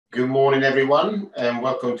Good morning, everyone, and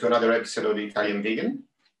welcome to another episode of the Italian Vegan.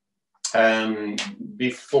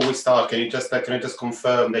 Before we start, can you just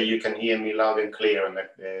confirm that you can hear me loud and clear and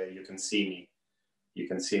that you can see me? You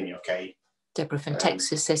can see me, okay? Deborah from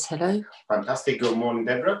Texas says hello. Fantastic. Good morning,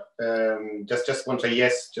 Deborah. Just want to say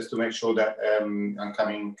yes, just to make sure that I'm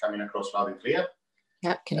coming across loud and clear.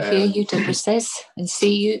 Yep, can hear you, Deborah says, and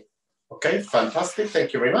see you. Okay, fantastic.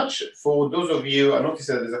 Thank you very much. For those of you, I noticed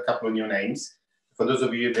that there's a couple of new names. For those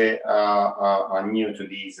of you that are new to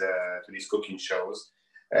these cooking shows,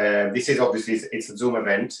 this is obviously it's a Zoom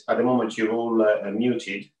event. At the moment, you're all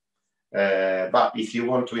muted. But if you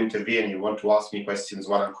want to intervene, you want to ask me questions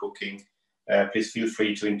while I'm cooking, please feel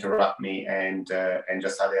free to interrupt me and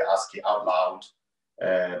just either ask it out loud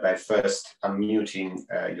by first unmuting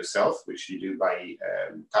yourself, which you do by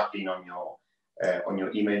tapping on your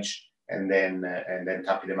image and then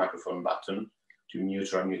tapping the microphone button to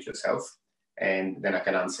mute or unmute yourself. And then I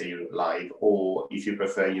can answer you live, or if you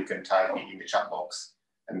prefer, you can type it in the chat box,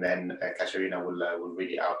 and then Katerina will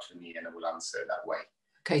read it out to me, and I will answer that way.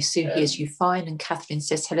 Okay, Sue hears you fine, and Catherine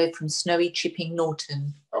says hello from snowy Chipping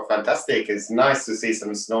Norton. Oh, fantastic! It's nice to see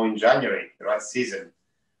some snow in January, the right season.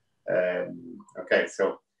 Okay,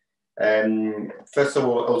 so first of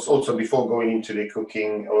all, also before going into the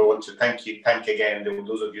cooking, I want to thank again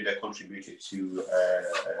those of you that contributed to.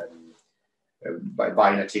 By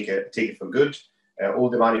buying a ticket for good.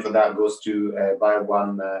 All the money for that goes to buy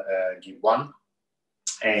one, give one.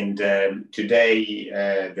 And today,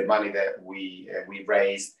 the money that we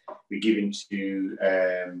raised, we're giving to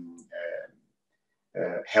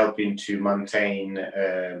helping to maintain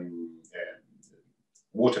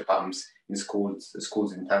water pumps in schools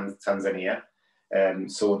in Tanzania.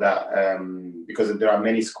 So that because there are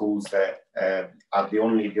many schools that are the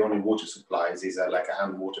only water supplies is like a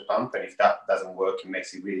hand water pump, and if that doesn't work, it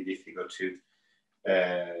makes it really difficult to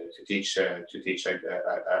teach a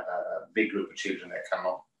big group of children that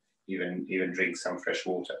cannot even drink some fresh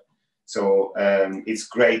water. So it's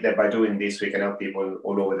great that by doing this we can help people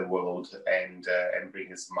all over the world and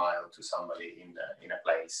bring a smile to somebody in a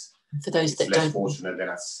place. For those that less don't, fortunate than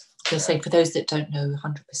us. I say for those that don't know,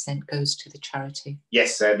 100% goes to the charity.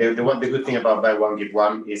 Yes, the good thing about buy one give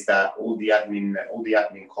one is that all the admin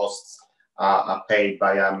costs are paid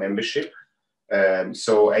by our membership.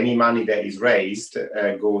 So any money that is raised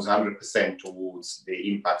goes 100% towards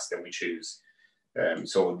the impacts that we choose.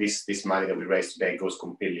 So this money that we raised today goes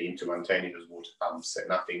completely into maintaining those water pumps, and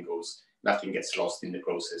nothing gets lost in the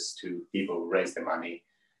process to people who raise the money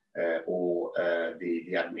or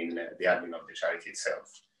the admin of the charity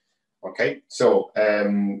itself. Okay, so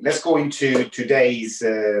let's go into today's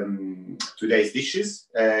dishes.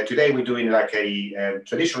 Today we're doing like a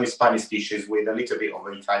traditional Spanish dishes with a little bit of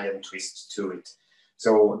an Italian twist to it.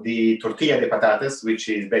 So the tortilla de patatas, which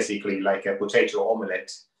is basically like a potato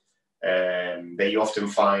omelette that you often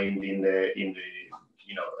find in the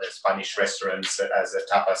Spanish restaurants as a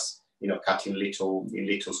tapas, cut in little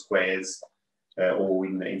squares or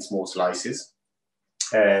in small slices.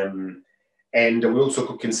 And we're also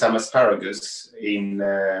cooking some asparagus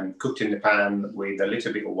cooked in the pan with a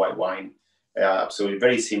little bit of white wine. Absolutely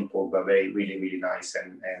very simple, but really nice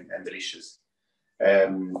and delicious.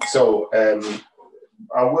 So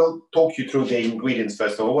I will talk you through the ingredients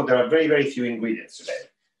first of all. There are very few ingredients today.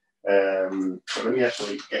 So let me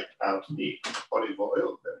actually get out the olive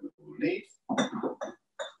oil that we will need.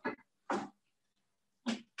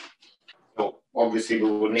 So obviously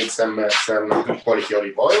we will need some good quality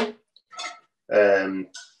olive oil.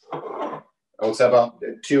 Also about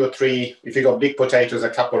 2 or 3, if you got big potatoes, a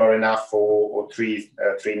couple are enough, or 3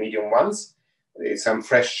 medium ones. Some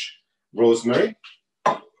fresh rosemary.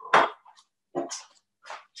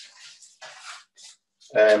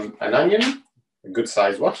 An onion, a good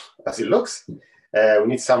sized one, as it looks. We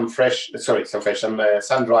need some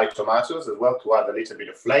sun-dried tomatoes as well to add a little bit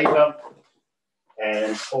of flavor,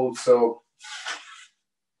 and also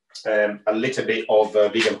a little bit of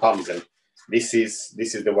vegan parmesan. This is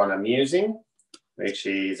the one I'm using, which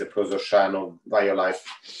is a Prosciano Violife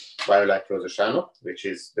Prosciano, which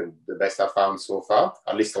is the best I've found so far,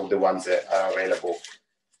 at least of the ones that are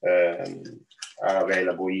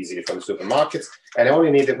available easily from the supermarkets. And we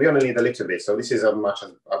only need a little bit, so this is how much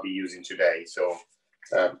I'll be using today. So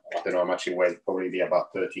I don't know how much it weighs, probably be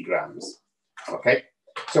about 30 grams. Okay,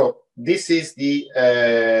 so this is the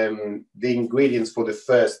ingredients for the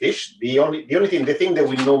first dish. The thing that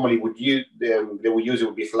we normally would use,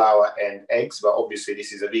 would be flour and eggs, but obviously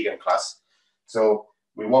this is a vegan class, so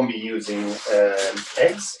we won't be using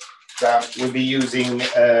eggs. But we'll be using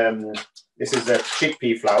this is a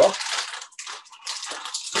chickpea flour.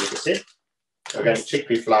 You can see again,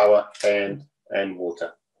 chickpea flour and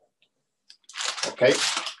water. Okay,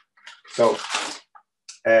 so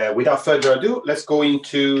without further ado, let's go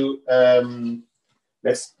into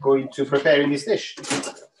preparing this dish.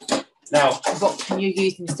 Now, what can you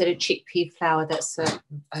use instead of chickpea flour? That's a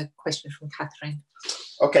question from Catherine.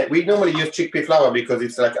 Okay, we normally use chickpea flour because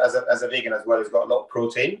it's like as a vegan as well. It's got a lot of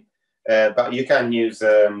protein, but you can use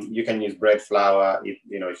bread flour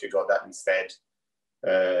if you got that instead.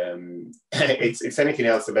 It's anything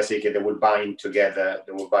else basically that will bind together.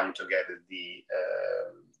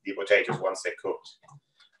 The potatoes once they're cooked.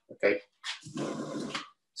 Okay,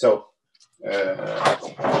 so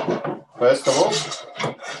first of all,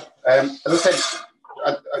 as I said,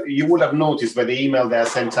 you would have noticed by the email that I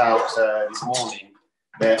sent out this morning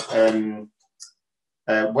that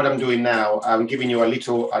what I'm doing now, I'm giving you a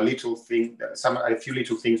few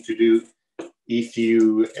little things to do if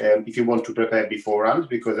you want to prepare beforehand,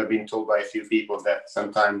 because I've been told by a few people that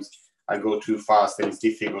sometimes I go too fast and it's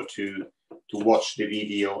difficult to watch the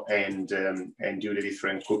video and do the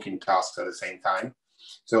different cooking tasks at the same time.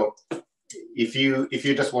 So if you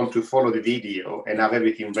just want to follow the video and have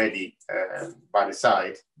everything ready by the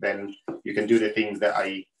side, then you can do the things that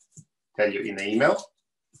I tell you in the email.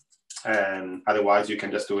 Otherwise, you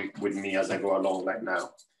can just do it with me as I go along like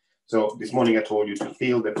now. So this morning I told you to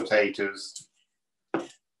peel the potatoes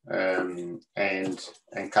and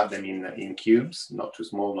cut them in cubes, not too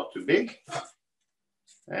small, not too big.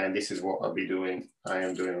 And this is what I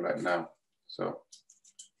am doing right now. So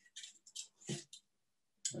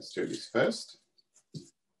let's do this first.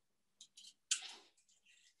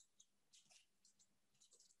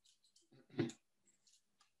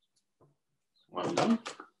 Well done.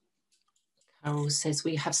 Carol says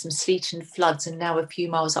we have some sleet and floods and now a few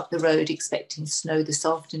miles up the road expecting snow this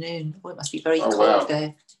afternoon. Well, it must be very cold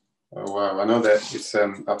there. Oh wow, I know that it's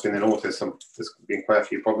up in the north there's been quite a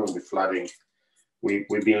few problems with flooding. We've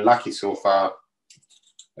been lucky so far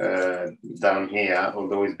down here,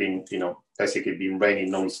 although it's been basically been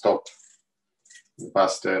raining non-stop for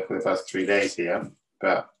the past 3 days here.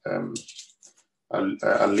 But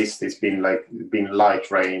at least it's been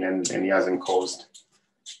light rain and it hasn't caused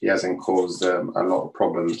a lot of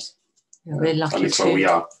problems. Yeah, we're lucky at least too. where we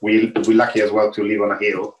are. We're lucky as well to live on a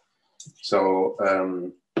hill, so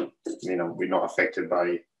we're not affected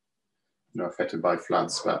by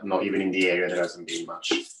floods, but not even in the area there hasn't been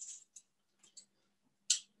much.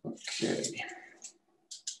 Okay.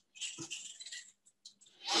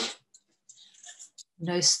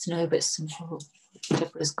 No snow, but some horrible.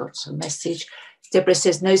 Deborah's got a message. Deborah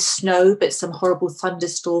says no snow, but some horrible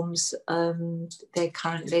thunderstorms there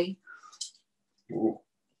currently. Ooh.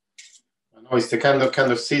 I know it's the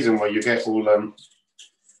kind of season where you get all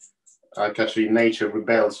like actually nature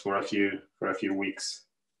rebels for a few weeks,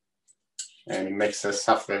 and it makes us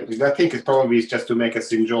suffer. I think it's probably just to make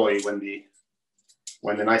us enjoy when the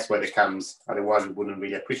nice weather comes. Otherwise, we wouldn't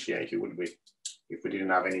really appreciate it, would we? If we didn't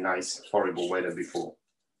have any nice horrible weather before.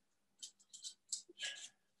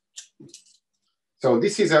 So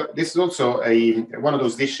this is also one of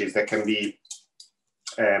those dishes that can be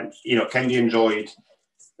enjoyed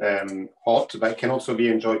hot, but it can also be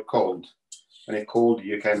enjoyed cold. When it's cold,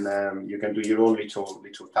 you can do your own little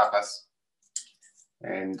tapas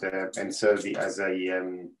and serve it as a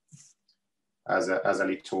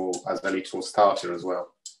little starter as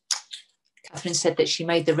well. Catherine said that she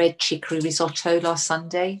made the red chicory risotto last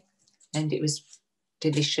Sunday, and it was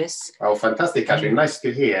delicious. Oh, fantastic, Catherine! Nice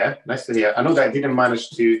to hear. I know that I didn't manage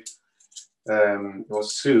to. Or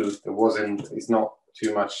Sue, is not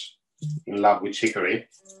too much in love with chicory,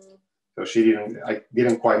 so I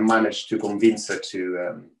didn't quite manage to convince her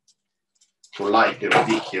to like the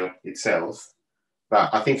radicchio itself.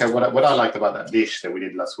 But I think what I liked about that dish that we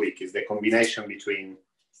did last week is the combination between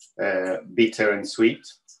bitter and sweet.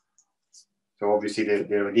 So obviously the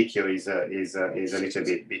radicchio is a little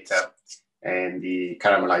bit bitter, and the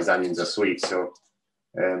caramelized onions are sweet. So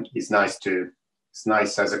it's nice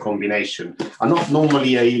as a combination. I'm not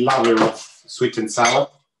normally a lover of sweet and sour,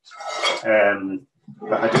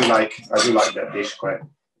 but I do like that dish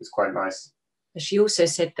it's quite nice. She also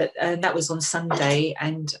said that that was on Sunday,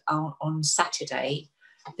 and on Saturday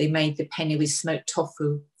they made the penne with smoked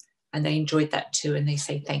tofu, and they enjoyed that too, and they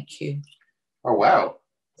say thank you. Oh wow!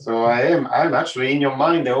 So I'm actually in your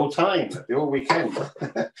mind the whole time, the whole weekend.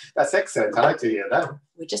 That's excellent. I like to hear that.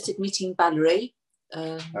 We're just admitting Valerie.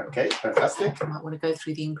 Okay, fantastic. I might want to go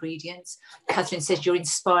through the ingredients. Catherine says you're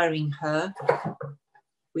inspiring her,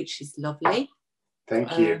 which is lovely.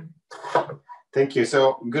 Thank you. Thank you.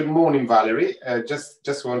 So, good morning, Valerie.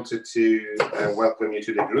 Just wanted to welcome you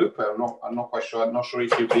to the group. I'm not quite sure. I'm not sure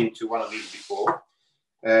if you've been to one of these before.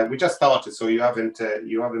 We just started, so you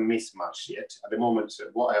haven't missed much yet. At the moment,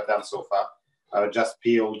 what I have done so far, I've just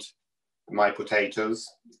peeled my potatoes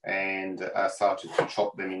and I started to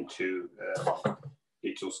chop them into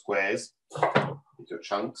little squares, little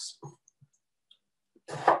chunks.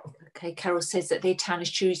 Okay, Carol says that their town of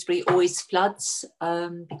Shrewsbury always floods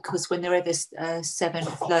because when the River Severn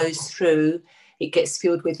flows through, it gets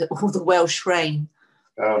filled with all the Welsh rain.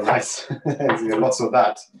 Oh, nice. Lots of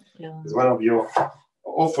that. Yeah. It's one of your,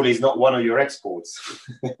 hopefully it's not one of your exports.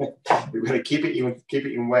 We're going to keep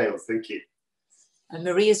it in Wales. Thank you. And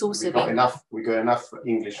Maria's also we got enough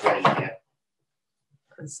English rain here.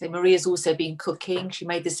 So Maria's also been cooking. She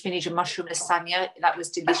made the spinach and mushroom lasagna. That was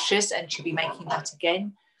delicious, and she'll be making that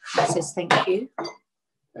again. She says thank you.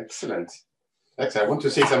 Excellent. I want to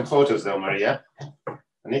see some photos though, Maria.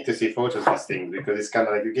 I need to see photos of these things because it's kind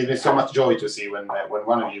of like, it gives me so much joy to see when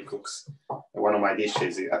one of you cooks one of my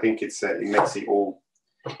dishes. I think it makes it all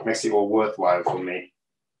worthwhile for me.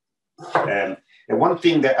 And one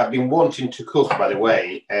thing that I've been wanting to cook, by the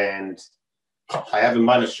way, and I haven't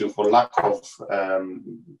managed to for lack of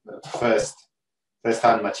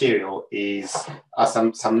first-hand material, is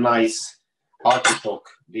some nice artichoke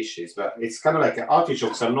dishes. But it's kind of like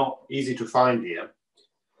artichokes are not easy to find here.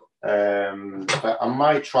 But I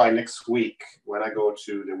might try next week when I go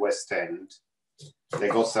to the West End. They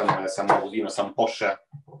got some posher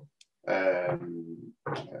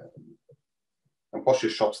posher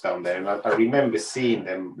shops down there, and I remember seeing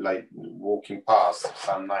them like walking past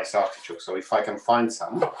some nice artichokes. So if I can find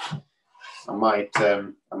some, I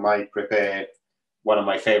might prepare one of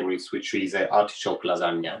my favorites, which is artichoke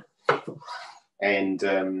lasagna, and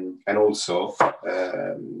also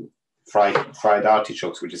fried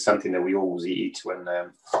artichokes, which is something that we always eat when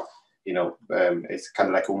it's kind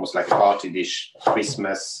of like almost like a party dish,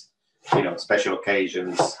 Christmas, special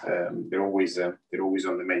occasions. They're always on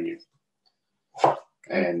the menu,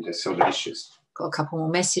 and so delicious. Got a couple more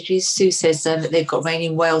messages. Sue says that they've got rain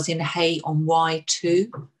in Wales in Hay on Y2.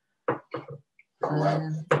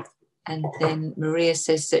 Wow. And then Maria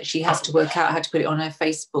says that she has to work out how to put it on her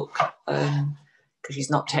Facebook because she's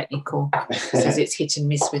not technical. Says it's hit and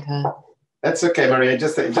miss with her. That's okay, Maria.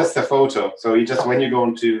 Just a photo. So when you go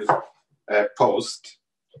on to post,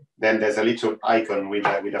 then there's a little icon with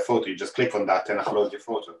a photo. You just click on that and upload your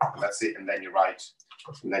photo. And that's it. And then you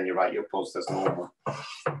write your post as normal.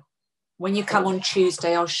 When you come on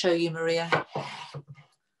Tuesday, I'll show you, Maria.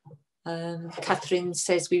 Catherine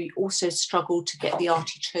says we also struggle to get the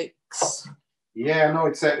artichokes. Yeah, no,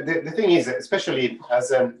 it's the thing is, especially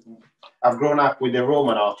as I've grown up with the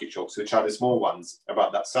Roman artichokes, which are the small ones,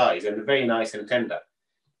 about that size, and they're very nice and tender.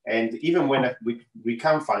 And even when we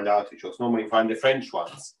can find artichokes, normally we find the French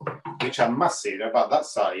ones, which are massive, about that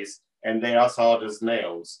size, and they are as hard as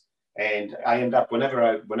nails. And I end up, whenever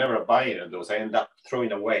I buy any of those, I end up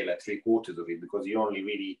throwing away like 3/4 of it because you only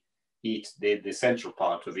really eat the central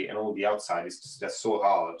part of it, and all the outside is just so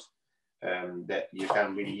hard that you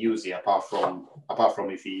can't really use it apart from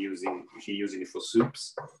if you're using it for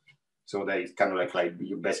soups. So they kind of like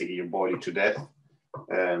you boil it to death.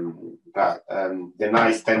 But the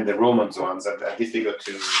nice tender Roman ones are difficult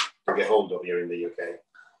to get hold of here in the UK.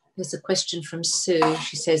 There's a question from Sue.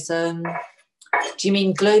 She says, do you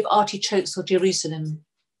mean globe artichokes or Jerusalem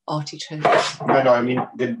artichokes? No, I mean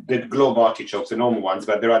the globe artichokes, the normal ones,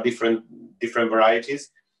 but there are different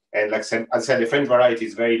varieties. And like I said, the French variety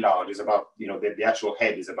is very large. It's about, the actual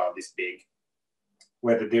head is about this big.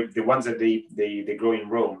 Where the ones that they grow in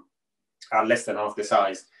Rome are less than half the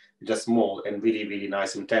size, just small and really, really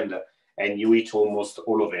nice and tender. And you eat almost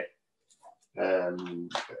all of it,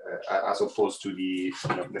 as opposed to the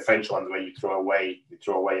French ones where you throw away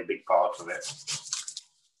a big part of it.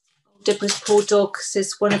 Deborah's poor dog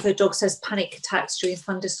says one of her dogs has panic attacks during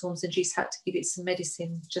thunderstorms, and she's had to give it some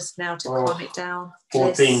medicine just now to calm it down.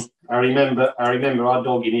 Poor thing. I remember our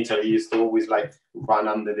dog in Italy used to always like run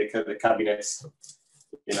under the cabinets,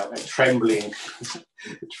 and trembling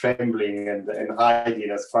and hiding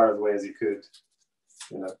as far away as he could.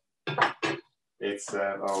 It's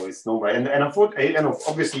it's no way. And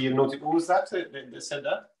obviously you noticed, who was that said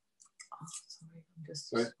that? Oh,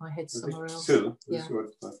 sorry, my head's somewhere else. Sue? Yeah.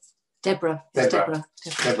 Deborah.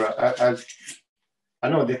 I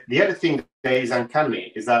know the other thing that is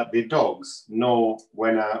uncanny is that the dogs know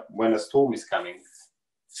when a storm is coming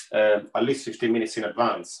at least 15 minutes in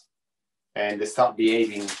advance, and they start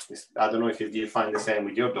behaving. I don't know if you find the same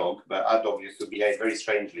with your dog, but our dog used to behave very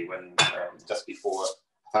strangely when just before a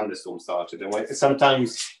thunderstorm started, and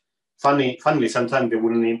sometimes funnily, sometimes there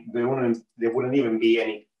wouldn't even be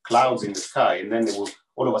any clouds in the sky, and then they will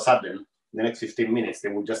all of a sudden, in the next 15 minutes, they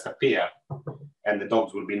will just appear, and the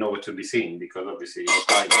dogs will be nowhere to be seen because obviously you're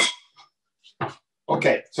hiding.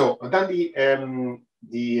 Okay, so I've done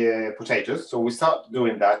the potatoes, so we start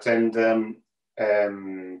doing that, and then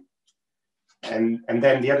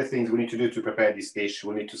the other things we need to do to prepare this dish,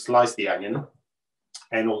 we need to slice the onion,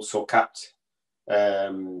 and also cut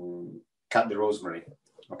the rosemary.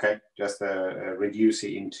 Okay, just reduce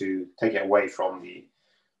it into, take it away from the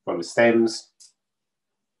stems,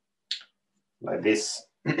 like this,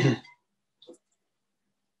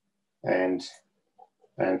 and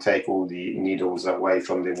take all the needles away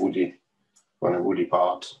from the woody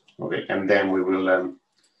part. Okay, and then we will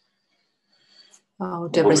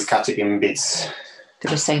we will cut it in bits.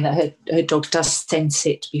 Deborah's saying that her dog does sense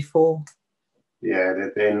it before. Yeah,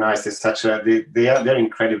 they're nice. They're such they're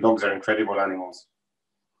incredible. Dogs are incredible animals.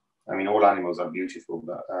 I mean, all animals are beautiful,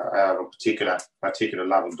 but I have a particular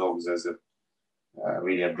love of dogs as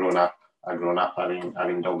really a grown up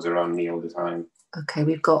having dogs around me all the time. Okay,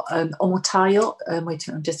 we've got Omotayo. Wait,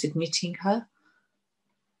 I'm just admitting her.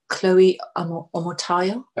 Chloe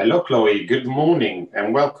Omotayo. Hello, Chloe. Good morning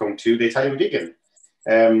and welcome to the Italian Vegan.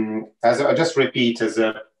 As I just repeat, as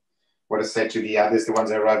what I said to the others, the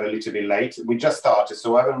ones that arrived a little bit late, we just started,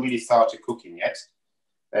 so I haven't really started cooking yet.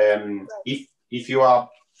 If you are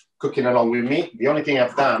cooking along with me, the only thing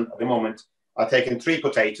I've done at the moment, I've taken 3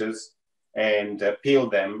 potatoes and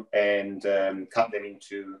peeled them and cut them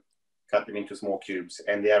into small cubes,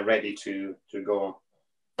 and they are ready to go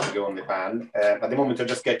on the pan. At the moment, I'm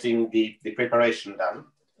just getting the preparation done.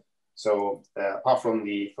 So apart from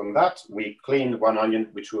that, we cleaned 1 onion,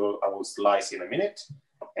 which I will slice in a minute,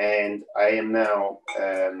 and I am now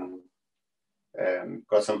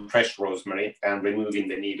got some fresh rosemary and removing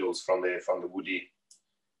the needles from the woody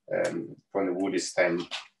stem.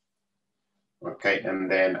 Okay, and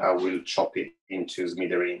then I will chop it into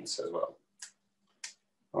smithereens as well.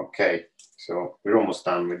 Okay, so we're almost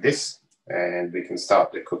done with this, and we can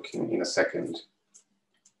start the cooking in a second.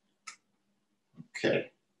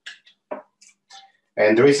 Okay.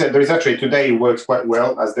 And there is actually, today works quite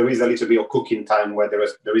well, as there is a little bit of cooking time where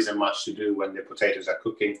there isn't much to do when the potatoes are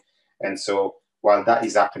cooking, and so while that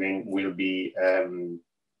is happening, we'll be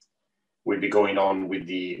going on with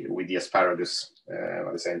the asparagus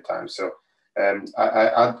at the same time. So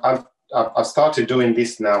I've started doing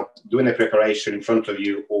this now, doing the preparation in front of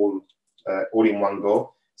you all in one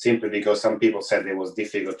go, simply because some people said it was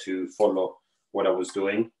difficult to follow what I was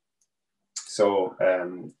doing. So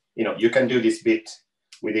you can do this bit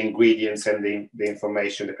with the ingredients and the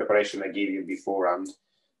information, the preparation I give you beforehand.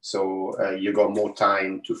 So you got more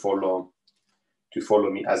time to follow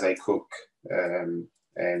me as I cook, and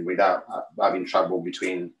without having trouble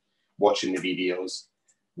between watching the video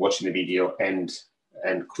and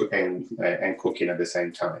cooking at the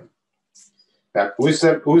same time. Who's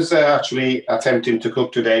actually attempting to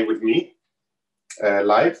cook today with me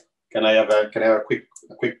live? Can I have a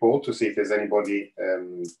quick poll to see if there's anybody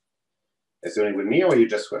that's doing it with me, or you're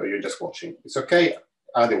just watching? It's okay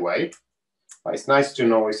either way. But it's nice to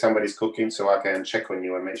know if somebody's cooking, so I can check on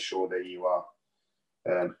you and make sure that you are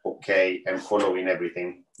okay and following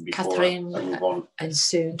everything before Catherine I move on. And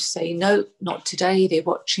soon to say no, not today. They're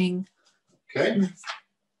watching. Okay.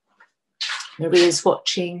 Maria's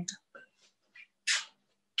watching.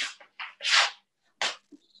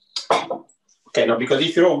 Okay, now because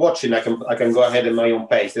if you're all watching, I can go ahead at my own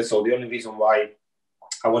pace. That's all. The only reason why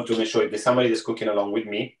I want to make sure if there's somebody that's cooking along with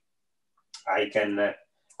me, I can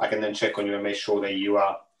then check on you and make sure that you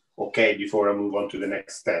are okay before I move on to the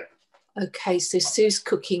next step. Okay, so Sue's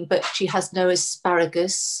cooking, but she has no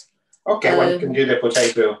asparagus. Okay, well, you can do the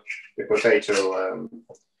potato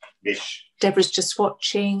dish. Deborah's just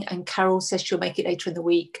watching, and Carol says she'll make it later in the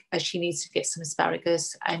week as she needs to get some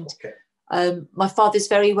asparagus. And okay. My father's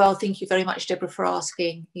very well. Thank you very much, Deborah, for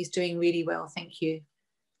asking. He's doing really well. Thank you.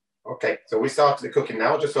 Okay, so we started the cooking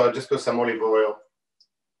now. I'll just put some olive oil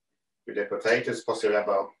with the potatoes, possibly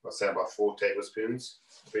about 4 tablespoons,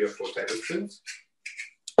 3 or 4 tablespoons.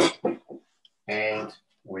 And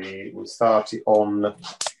we will start it on. I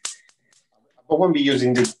won't be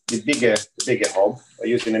using the bigger hob. I'm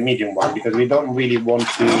using a medium one because we don't really want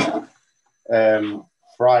to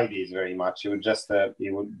fry these very much. It would just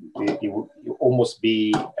it would almost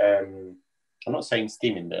be I'm not saying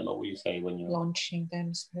steaming them, or what you say when you're launching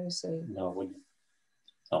them, suppose. No, when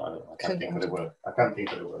I can't think of the word.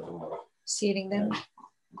 Don't worry. Searing them.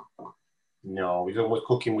 No, we're almost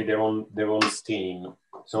cooking with their own steam.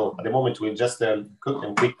 So at the moment we'll just cook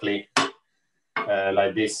them quickly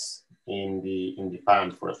like this in the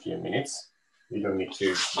pan for a few minutes. You don't need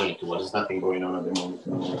to watch. There's nothing going on at the moment.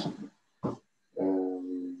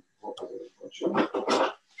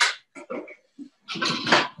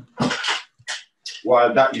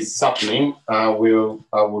 While that is happening, I will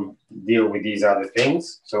deal with these other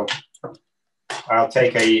things. So I'll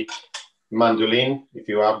take a mandolin. If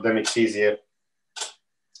you have them, it's easier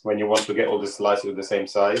when you want to get all the slices of the same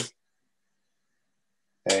size.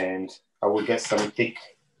 And I will get some thick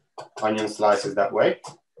onion slices that way.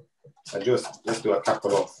 I just do a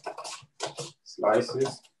couple of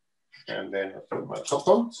slices and then I put my top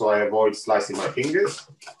on, so I avoid slicing my fingers.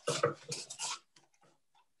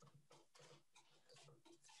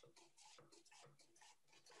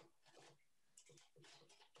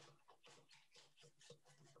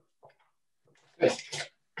 Okay.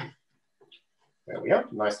 There we are,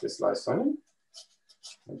 nicely sliced onion.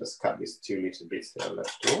 I'll just cut these 2 little bits that are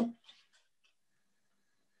left over.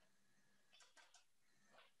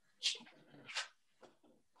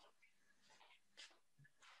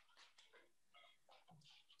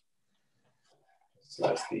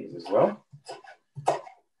 Slice these as well.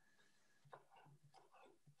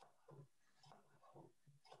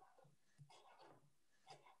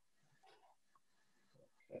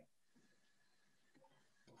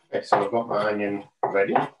 Okay, so I've got my onion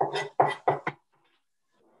ready.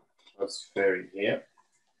 Let's stir it here.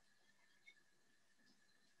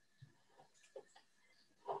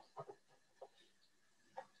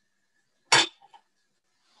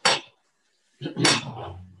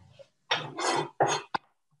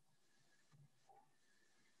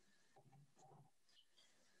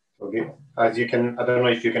 Okay. As you can, I don't know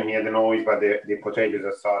if you can hear the noise, but the potatoes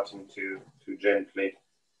are starting to gently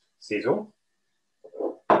sizzle.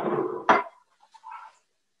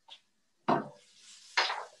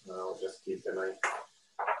 Now just give them a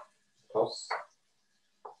toss.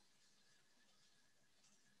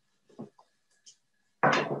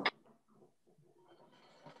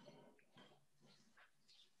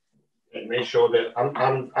 And make sure that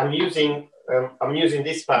I'm using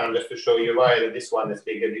this pan just to show you why this one is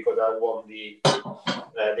bigger, because I want the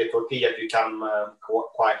tortilla to come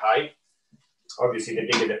quite high. Obviously, the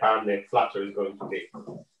bigger the pan, the flatter it's going to be.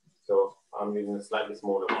 So I'm using a slightly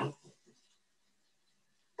smaller one.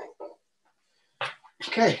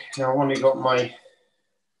 Okay, now I've only got my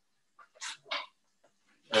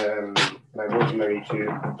my rosemary to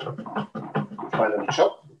finally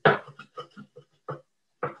chop.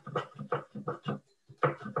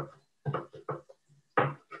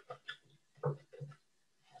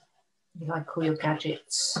 You like all your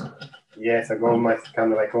gadgets? Yes, I got all my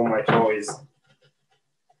kind of like all my toys.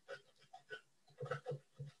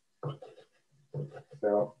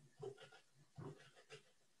 So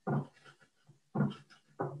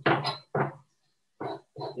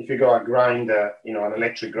if you got a grinder, you know, an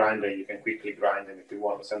electric grinder, you can quickly grind them if you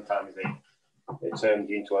want. But sometimes they turn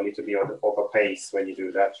into a little bit of a paste when you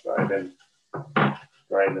do that, right? Then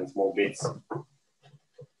grind in small bits.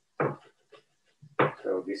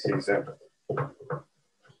 So this is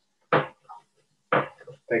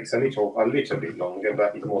takes a little bit longer,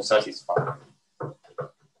 but it's more satisfying.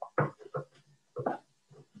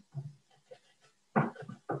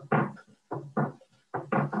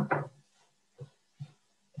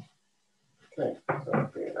 Okay, so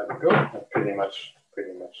there we go. I'm pretty much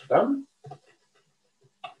done.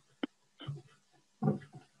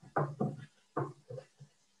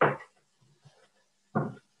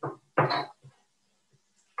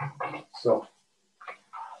 So,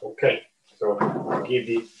 okay, so I'll give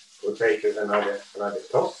the potatoes another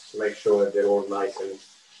toss to make sure that they're all nice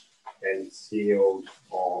and sealed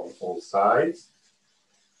on all sides.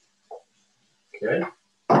 Okay.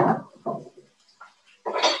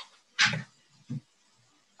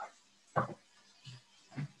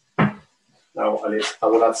 Now I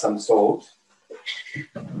will add some salt.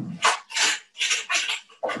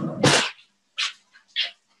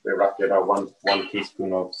 We're roughly about one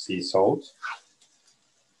teaspoon of sea salt.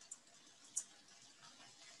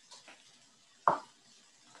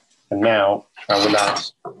 And now I will add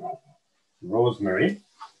rosemary.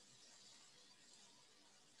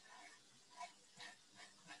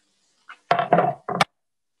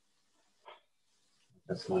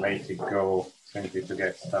 Just let it go simply to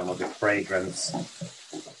get some of the fragrance.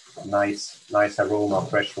 Nice aroma,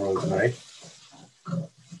 fresh rosemary.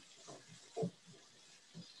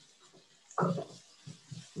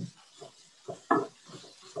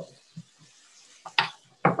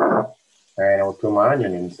 And I'll put my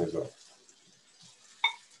onion in as well.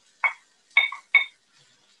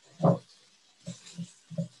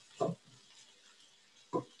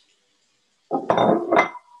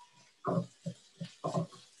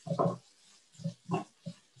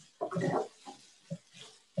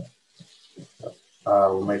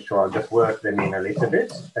 will make sure I'll just work them in a little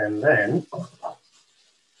bit, and then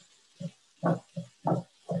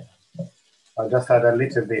I'll just add a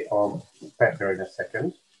little bit of pepper in a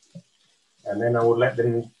second, and then I will let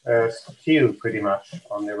them stew pretty much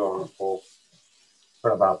on their own for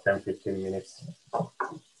about 10-15 minutes.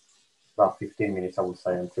 About 15 minutes, I would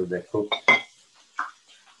say, until they cook.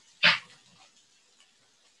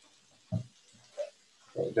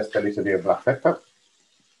 So just a little bit of black pepper.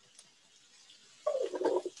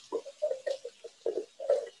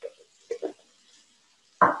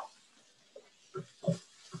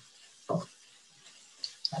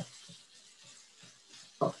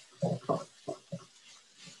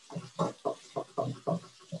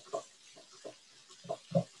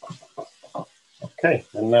 Okay,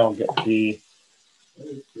 and now I'll get the,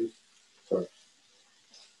 sorry.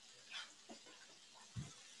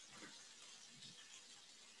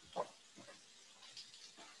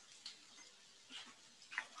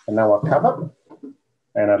 And now I'll cover,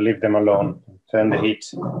 and I'll leave them alone. Turn the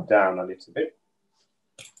heat down a little bit.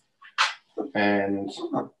 And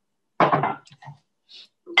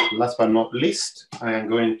last but not least, I am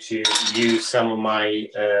going to use some of my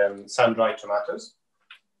sun-dried tomatoes.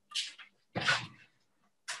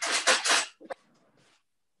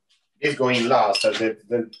 It's going last, as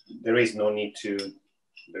there is no need to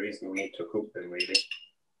cook them really.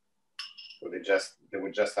 So they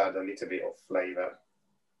would just add a little bit of flavor.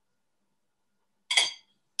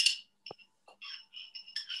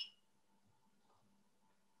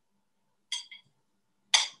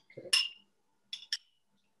 Okay.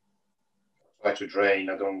 Try to drain.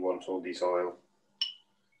 I don't want all this oil.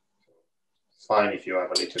 It's fine if you have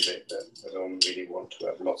a little bit, but I don't really want to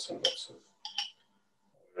have lots and lots of oil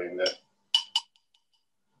in there.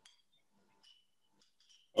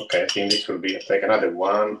 Okay, I think this will be, take another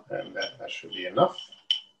one, and that should be enough.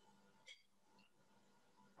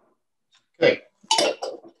 Okay.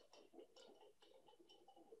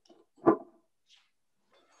 So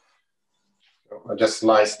I'll just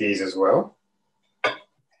slice these as well.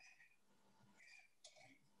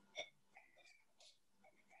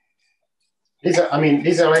 These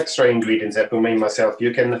are extra ingredients that I made myself.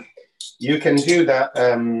 You can do that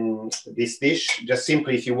this dish just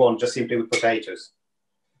simply, if you want, just simply with potatoes.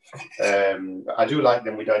 I do like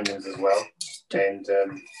them with onions as well,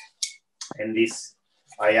 and this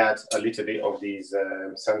I add a little bit of these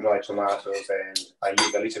sun-dried tomatoes, and I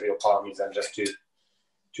use a little bit of parmesan just to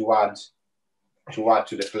add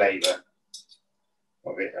to the flavor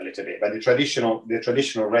of it a little bit. But the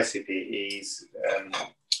traditional recipe is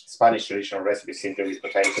Spanish traditional recipe simply with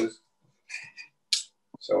potatoes.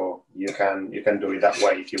 So you can do it that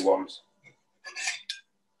way if you want.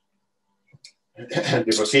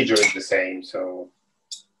 The procedure is the same, so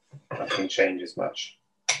nothing changes much.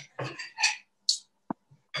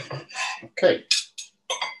 Okay.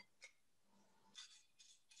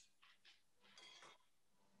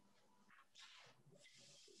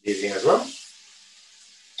 These in as well.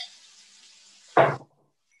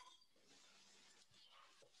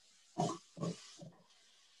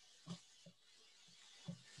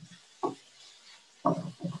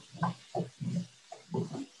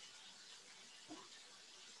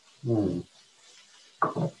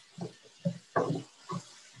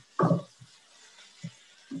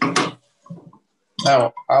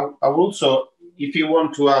 Now, I will also, if you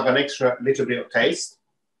want to have an extra little bit of taste,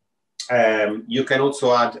 you can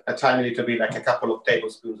also add a tiny little bit, like a couple of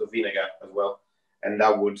tablespoons of vinegar as well, and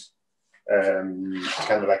that would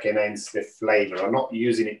kind of like enhance the flavor. I'm not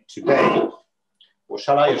using it today. Or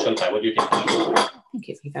shall I or shall I? What do you think? I think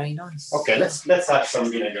it'd be very nice. Okay, let's add some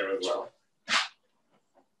vinegar as well.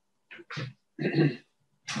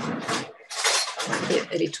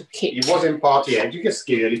 A little kick. It wasn't part yet. You can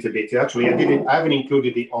give it a little bit. Actually, I haven't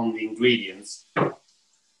included it on the ingredients.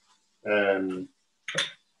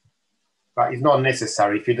 But it's not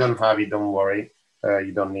necessary. If you don't have it, don't worry.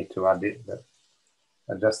 You don't need to add it. But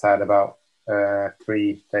I just add about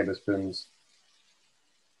 3 tablespoons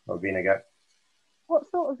of vinegar. What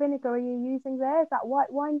sort of vinegar are you using there? Is that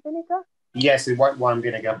white wine vinegar? Yes, it's white wine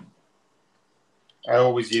vinegar. I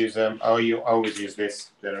always use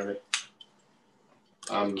this generally.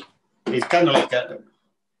 It's kind of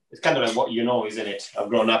like what you know, isn't it? I've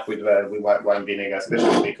grown up with white wine vinegar,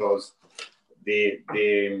 especially because the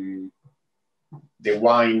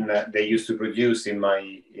wine they used to produce in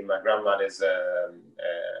my grandmother's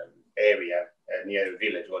area near the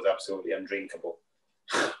village was absolutely undrinkable.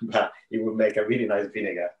 But it would make a really nice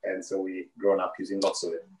vinegar, and so we grown up using lots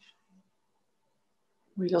of it.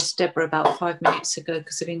 We lost Deborah about 5 minutes ago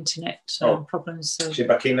because of internet problems. So. Is she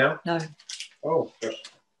back in now? No. Oh, gosh.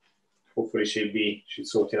 hopefully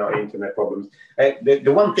she's sorting out internet problems.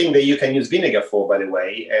 The one thing that you can use vinegar for, by the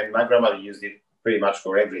way, and my grandmother used it pretty much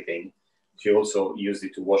for everything. She also used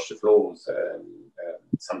it to wash the floors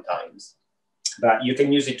sometimes. But you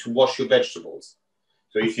can use it to wash your vegetables.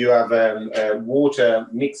 So if you have water,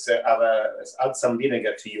 add some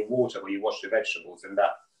vinegar to your water when you wash the vegetables, and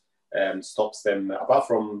that stops them, apart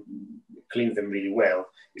from cleans them really well,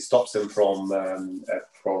 it stops them from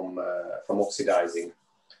oxidizing.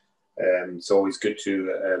 So it's good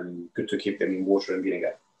to keep them in water and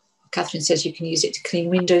vinegar. Catherine says you can use it to clean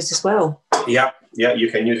windows as well. Yeah, you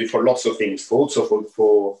can use it for lots of things. Also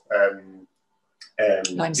for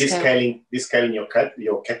descaling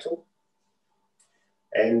your kettle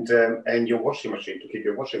and your washing machine, to keep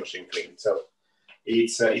your washing machine clean. So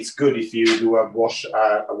it's good if you do a wash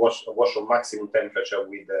on maximum temperature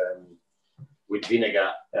with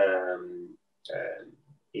vinegar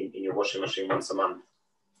in your washing machine once a month.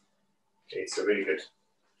 It's really good.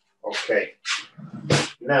 Okay,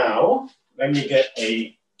 now let me get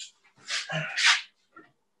a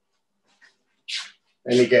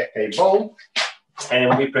bowl,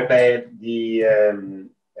 and we prepared the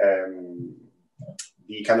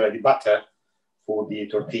kind of the butter for the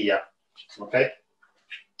tortilla. Okay.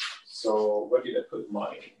 So where did I put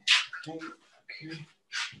my? Okay.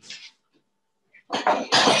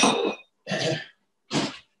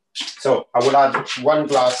 So I will add 1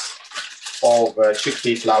 glass of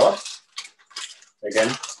chickpea flour. Again,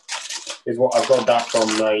 is what I've got that from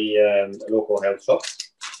my local health shop.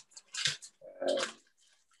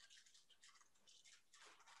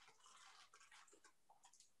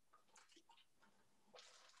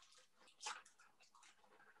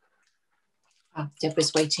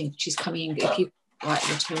 Deborah's waiting. She's coming. If you right,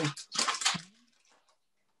 your turn.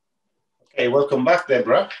 Okay, welcome back,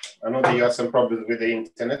 Deborah. I know that you had some problems with the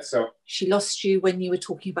internet, so she lost you when you were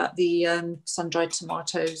talking about the sun-dried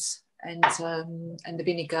tomatoes and the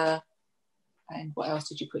vinegar, and what else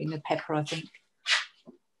did you put in? The pepper, I think.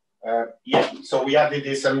 Yeah. So we added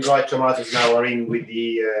the sun-dried tomatoes. Now are in with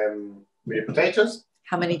the potatoes.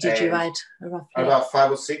 How many did you add? Roughly? About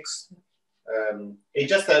 5 or 6.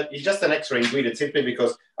 It's just an extra ingredient, simply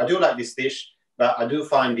because I do like this dish, but I do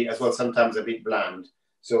find it as well sometimes a bit bland.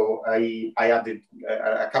 So I added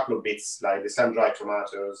a couple of bits, like the sun-dried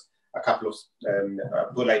tomatoes, a couple of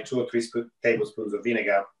put like 2 or 3 tablespoons of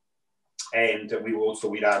vinegar, and we'll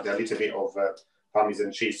add a little bit of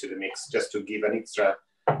parmesan cheese to the mix, just to give an extra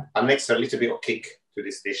little bit of kick to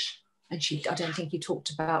this dish. And I don't think you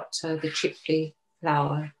talked about the chickpea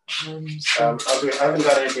flour. I haven't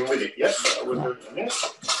done anything with it yet, but I will do it in a minute.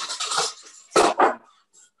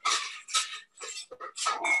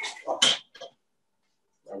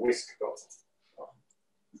 A whisk.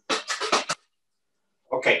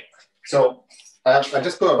 Okay, so I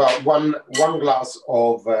just put about one glass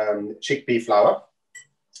of chickpea flour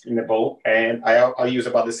in the bowl, and I'll use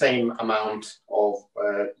about the same amount of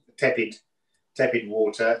tepid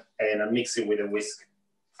water, and I mix it with a whisk.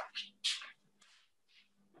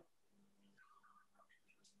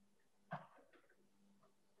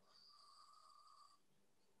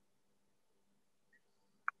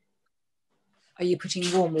 Are you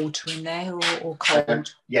putting warm water in there or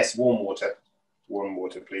cold? Yes, warm water. Warm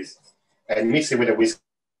water, please. And mix it with a whisk,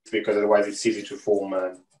 because otherwise it's easy to form,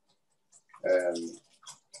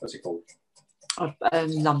 what's it called?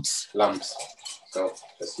 Lumps. Lumps. So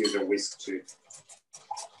just use a whisk to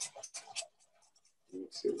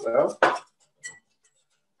mix it well.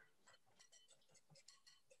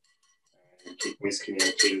 And keep whisking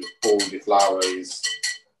until all the flour is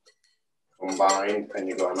combined and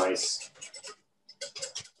you got a nice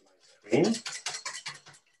cream.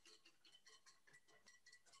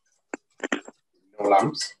 No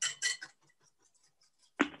lumps.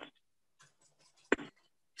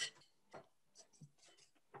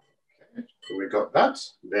 Okay, so we got that.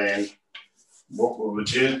 Then what we will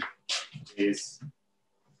do is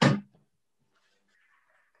add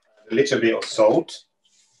a little bit of salt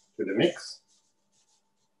to the mix.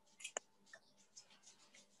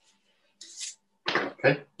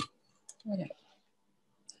 Okay.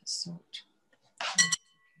 Salt.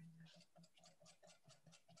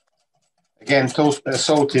 Again,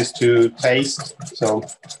 salt is to taste, so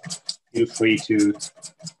feel free to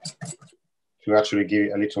actually give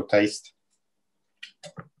it a little taste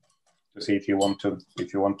to see if you want to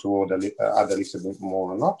add a little bit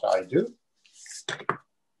more or not. I do.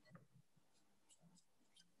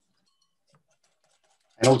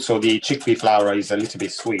 And also the chickpea flour is a little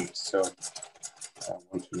bit sweet, so I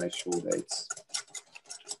want to make sure that it's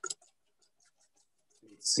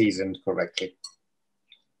seasoned correctly.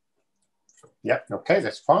 Yeah, okay,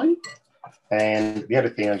 that's fine. And the other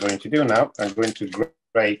thing I'm going to do now, I'm going to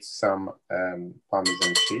grate some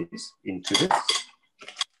Parmesan cheese into this.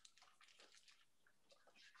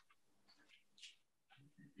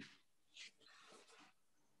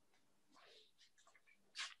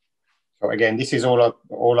 So again, this is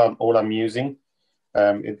all I'm using.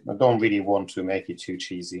 I don't really want to make it too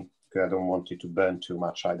cheesy because I don't want it to burn too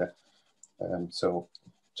much either. So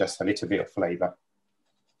just a little bit of flavor.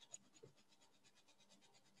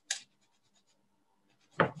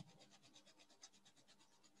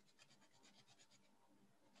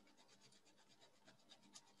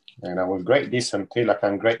 And I will grate this until I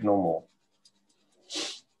can grate no more.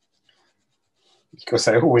 Because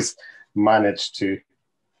I always manage to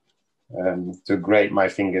grate my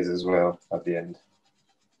fingers as well at the end.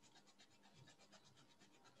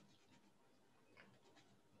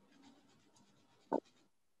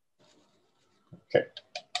 Okay,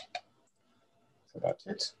 so that's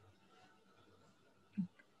it.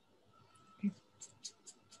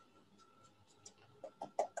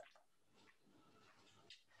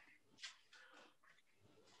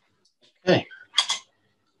 Okay,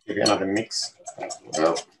 give you another mix as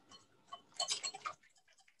well.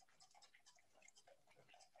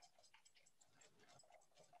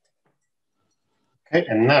 Okay,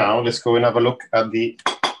 and now let's go and have a look at the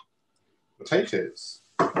potatoes.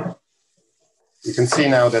 You can see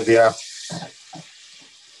now that they are,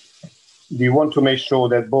 you want to make sure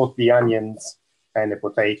that both the onions and the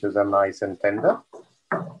potatoes are nice and tender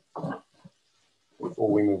before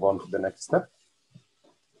we move on to the next step.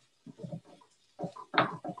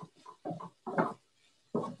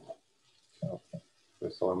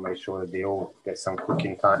 First of all, make sure that they all get some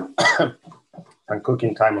cooking time and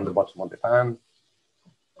cooking time on the bottom of the pan.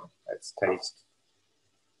 Let's taste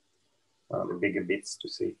the bigger bits to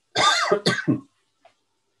see.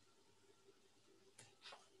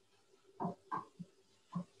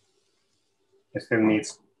 It still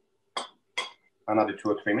needs another 2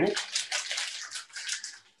 or 3 minutes.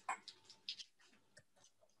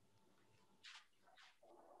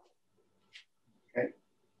 Okay.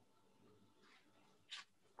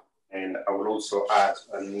 And I will also add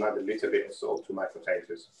another little bit of salt to my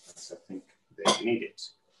potatoes, because I think they need it.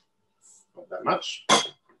 Not that much.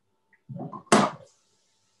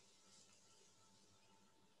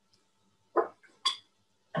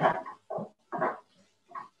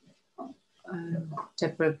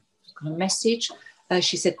 Deborah got a message.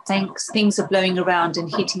 She said, thanks, things are blowing around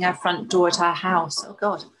and hitting our front door at our house. Oh,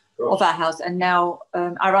 God, of our house. And now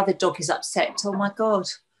our other dog is upset. Oh, my God,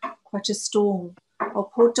 quite a storm. Oh,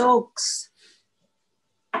 poor dogs.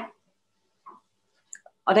 Are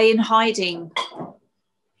they in hiding?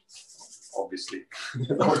 Obviously.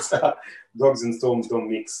 Dogs and storms don't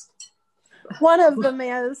mix. One of them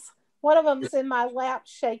is. One of them's in my lap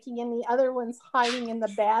shaking, and the other one's hiding in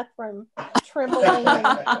the bathroom, trembling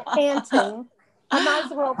and panting. I might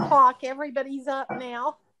as well talk. Everybody's up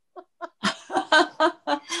now.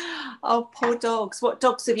 Oh, poor dogs. What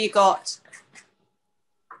dogs have you got?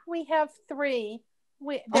 We have 3.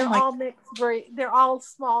 They're all mixed breed. They're all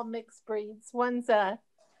small mixed breeds. One's a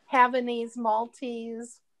Havanese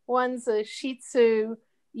Maltese, one's a Shih Tzu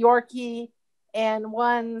Yorkie, and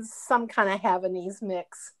one's some kind of Havanese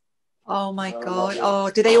mix. Oh, my God. Oh,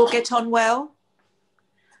 do they all get on well?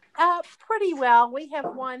 Pretty well. We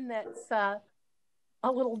have one that's a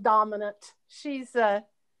little dominant. She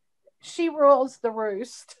rules the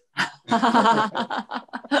roost.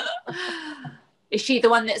 Is she the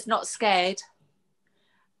one that's not scared?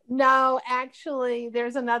 No, actually,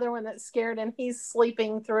 there's another one that's scared, and he's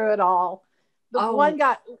sleeping through it all. The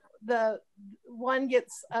one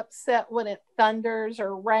gets upset when it thunders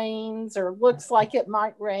or rains or looks like it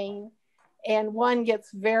might rain, and one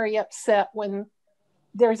gets very upset when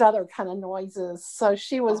there's other kind of noises. So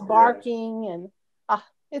she was barking, and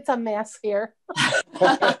it's a mess here.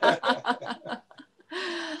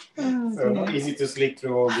 So not easy to sleep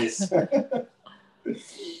through all this.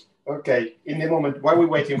 Okay, in the moment while we're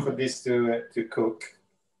waiting for this to cook,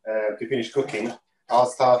 to finish cooking, I'll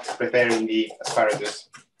start preparing the asparagus.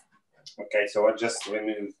 Okay, so I'll just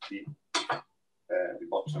remove the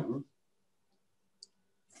bottom,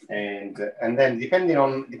 and then depending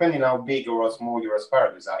on how big or how small your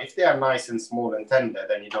asparagus are, if they are nice and small and tender,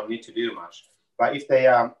 then you don't need to do much. But if they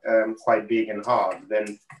are quite big and hard,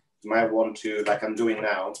 then you might want to, like I'm doing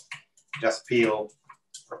now, just peel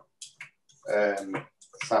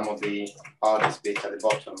some of the hardest bit at the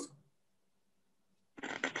bottom.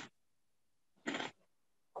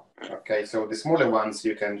 Okay, so the smaller ones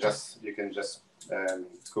you can just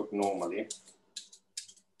cook normally.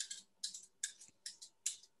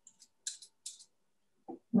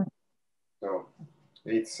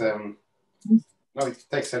 It's no, it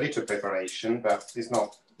takes a little preparation, but it's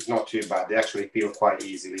not too bad. They actually peel quite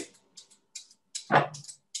easily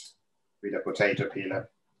with a potato peeler.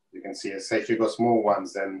 You can see, say if you got small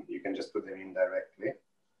ones, then you can just put them in directly.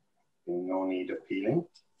 No need of peeling.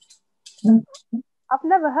 I've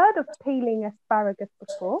never heard of peeling asparagus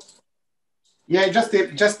before. Yeah, just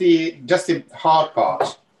the hard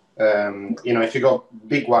part. You know, if you got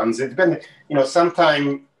big ones, it depends. You know,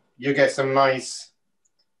 sometimes you get some nice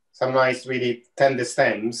really tender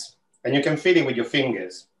stems, and you can feel it with your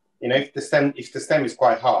fingers. You know, if the stem is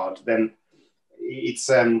quite hard, then it's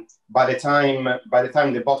by the time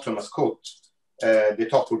the bottom is cooked, the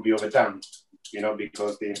top will be overdone. You know,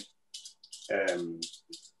 because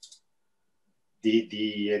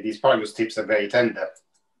the asparagus tips are very tender,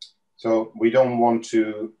 so we don't want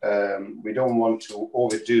to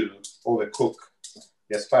overcook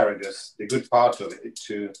the asparagus. The good part of it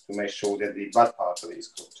to make sure that the bad part of it is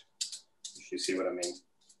cooked. If you see what I mean.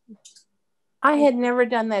 I had never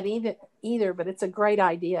done that either, but it's a great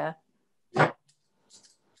idea.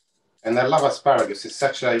 And I love asparagus. It's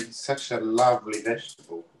such a lovely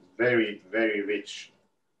vegetable. Very, very rich.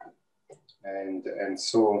 And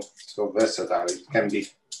so versatile. It can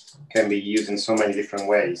be used in so many different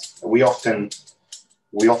ways. We often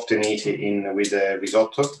eat it with a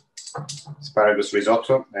risotto, asparagus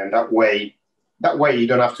risotto, and that way you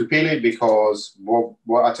don't have to peel it, because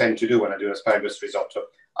what I tend to do when I do asparagus risotto,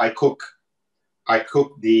 I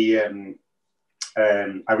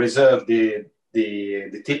reserve the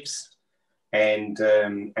tips, and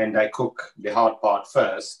I cook the hard part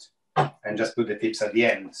first, and just put the tips at the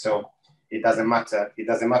end. So it doesn't matter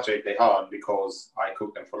if they're hard, because I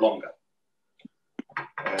cook them for longer.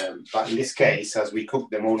 But in this case, as we cook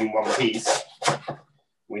them all in one piece,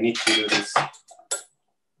 we need to do this.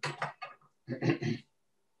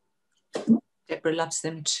 Deborah loves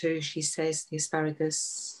them too, she says, the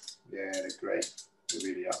asparagus. Yeah, they're great. They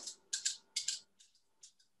really are.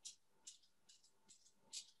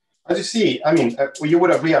 As you see, I mean, you would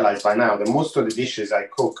have realized by now that most of the dishes I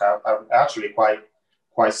cook are actually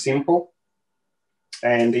quite simple.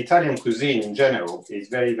 And the Italian cuisine in general is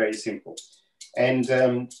very, very simple. And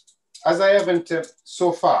as I haven't,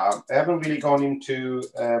 so far, I haven't really gone into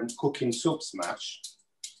cooking soups much.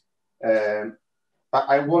 But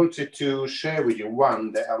I wanted to share with you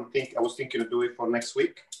one that I was thinking of doing for next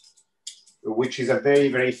week, which is a very,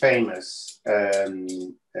 very famous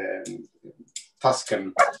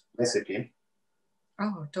Tuscan recipe.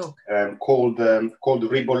 Oh, dog. Called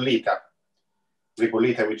ribollita.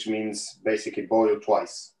 Ribollita, which means basically boiled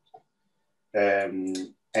twice.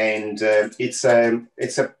 And it's a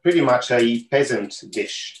pretty much a peasant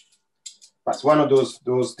dish. But it's one of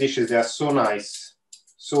those dishes that are so nice,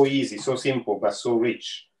 so easy, so simple, but so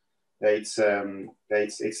rich. It's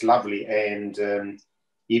lovely, and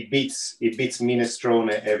it beats minestrone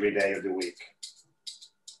every day of the week.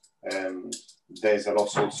 There's a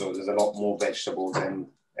lot more vegetables, and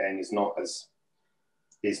it's not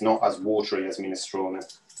as watery as minestrone.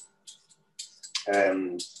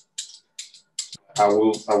 I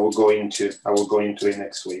will go into it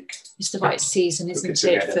next week. It's the right season, isn't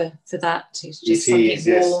it, for that? It's just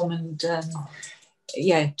warm, and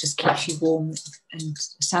just keeps you warm, and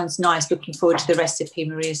sounds nice. Looking forward to the recipe,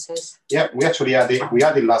 Maria says. Yeah, we actually had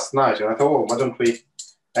it last night, and I thought, why don't we?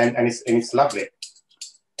 And it's lovely.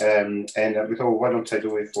 And we thought, why don't I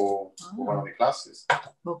do it for one of the classes?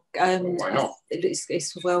 Well, why not?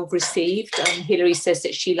 It's well received. Hilary says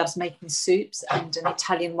that she loves making soups, and an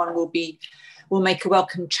Italian one will make a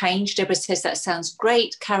welcome change. Deborah says that sounds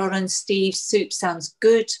great. Carol and Steve, soup sounds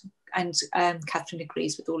good. And Catherine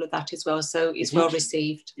agrees with all of that as well. So it's well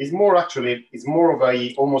received. It's more of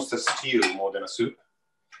almost a stew more than a soup.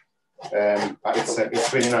 But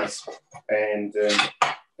it's really nice. And they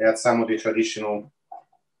had some of the traditional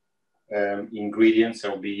ingredients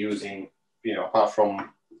I'll be using, apart from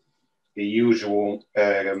the usual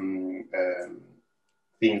thing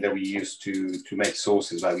that we use to make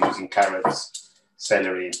sauces, like using carrots,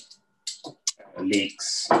 celery,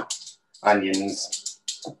 leeks, onions,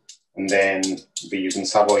 and then be using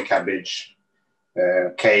Savoy cabbage,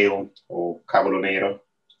 kale or cavolo nero,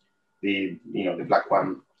 the black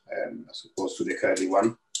one, as opposed to the curly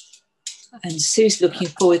one. And Sue's looking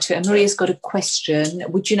forward to it. And Maria's got a question.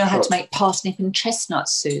 Would you know how to make parsnip and chestnut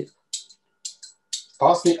soup?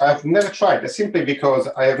 Parsnip, I've never tried. Simply because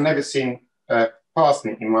I have never seen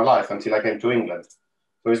parsnip in my life until I came to England.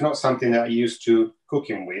 So it's not something that I used to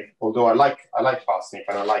cooking with. Although I like parsnip,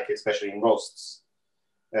 and I like it especially in roasts.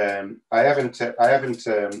 I've never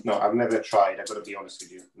tried. I've got to be honest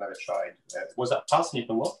with you. Never tried. Was that parsnip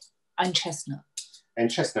and what? And chestnut. And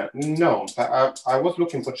chestnut, no. I was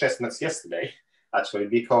looking for chestnuts yesterday, actually,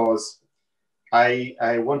 because I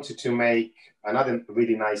wanted to make another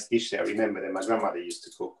really nice dish that I remember that my grandmother used to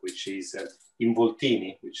cook, which is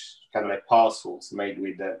involtini, which kind of like parcels made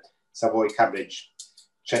with Savoy cabbage,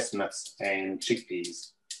 chestnuts, and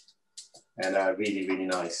chickpeas, and are really, really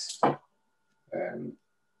nice.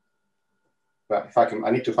 But if I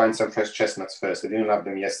need to find some fresh chestnuts first. I didn't have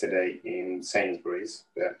them yesterday in Sainsbury's,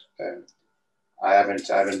 but I haven't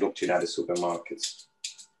looked in other supermarkets.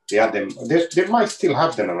 They have them. They might still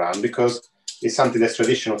have them around because it's something that's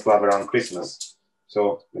traditional to have around Christmas.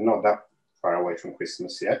 So we're not that far away from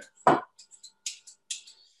Christmas yet.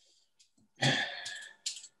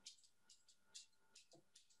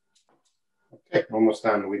 Okay, almost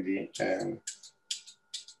done with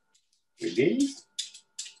these.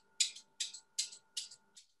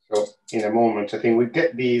 So in a moment, I think we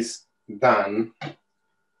get these done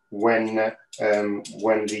when the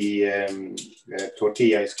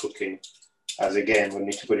tortilla is cooking. As again, we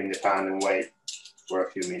need to put it in the pan and wait for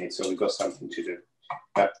a few minutes, so we've got something to do.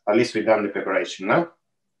 But at least we've done the preparation now.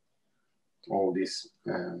 All these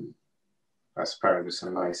asparagus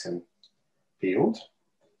are nice and peeled.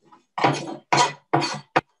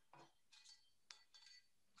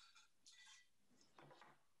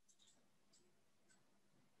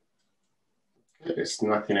 There's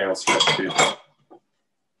nothing else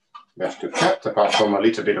left to cut apart from a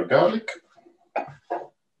little bit of garlic.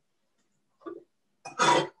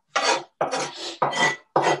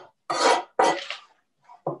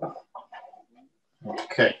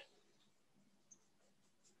 Okay.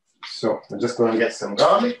 So I'm just going to get some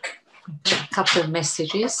garlic. A couple of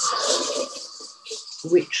messages,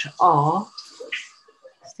 which are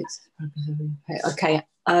okay.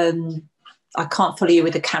 I can't follow you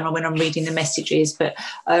with the camera when I'm reading the messages, but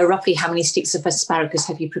roughly how many sticks of asparagus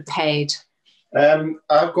have you prepared?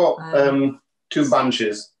 I've got 2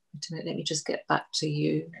 bunches. Let me just get back to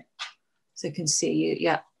you so I can see you.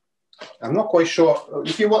 Yeah. I'm not quite sure.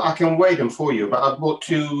 If you want, I can weigh them for you, but I've bought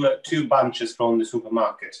two bunches from the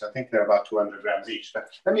supermarket. I think they're about 200 grams each. But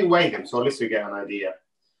let me weigh them, so at least we get an idea.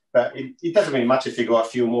 But it doesn't really matter if you go a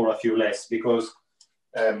few more or a few less, because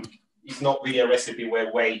it's not really a recipe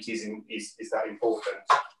where weight is that important.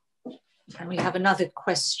 And we have another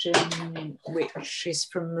question, which is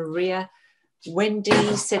from Maria. Wendy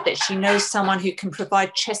said that she knows someone who can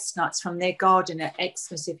provide chestnuts from their garden at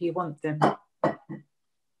Xmas if you want them.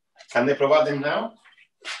 Can they provide them now?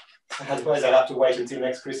 Otherwise, I'll have to wait until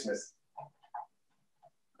next Christmas.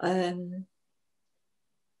 Right.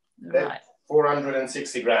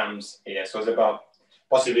 460 grams here, so it's about,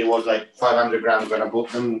 possibly was like 500 grams when I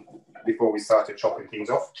bought them before we started chopping things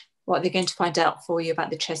off. What they're going to find out for you about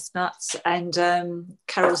the chestnuts. And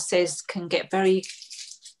Carol says can get very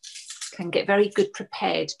good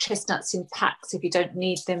prepared chestnuts in packs if you don't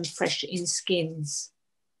need them fresh in skins.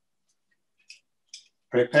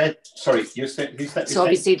 Prepared? Sorry, you said. So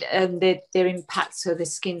obviously they're in packs, so the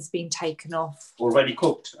skin's been taken off. Already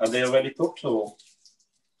cooked? Are they already cooked, or?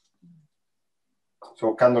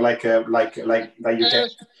 So kind of like that you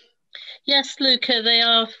get. Yes, Luca, they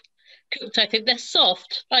are cooked. I think they're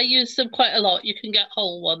soft. I use them quite a lot. You can get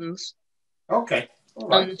whole ones. Okay. All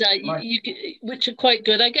right. And which are quite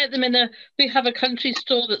good. I get them we have a country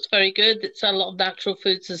store that's very good. It's a lot of natural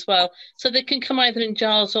foods as well. So they can come either in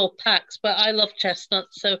jars or packs, but I love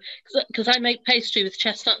chestnuts. So, because I make pastry with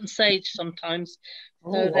chestnut and sage sometimes.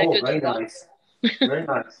 So they're good. Very nice. Very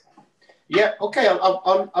nice. Yeah, okay,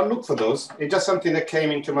 I'll look for those. It's just something that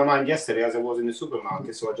came into my mind yesterday as I was in the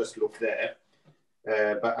supermarket, so I just looked there.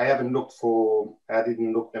 But I didn't look for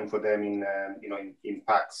them in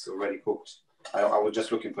packs already cooked. I was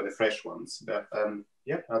just looking for the fresh ones, but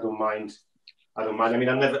yeah, I don't mind. I mean,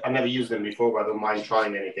 I never used them before, but I don't mind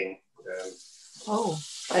trying anything.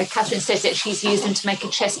 Catherine says that she's used them to make a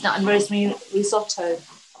chestnut and rosemary risotto.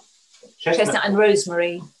 Chestnut and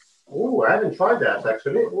rosemary. Oh, I haven't tried that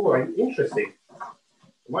actually. Oh, interesting. I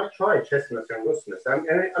might try chestnuts and rosemary.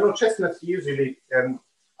 And I know chestnuts usually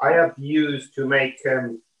I have used to make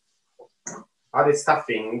other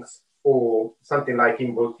stuffings, or something like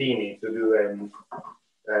involtini to do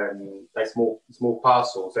like small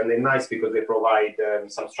parcels, and they're nice because they provide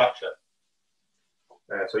some structure.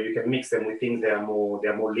 So you can mix them with things that are more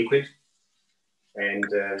liquid, and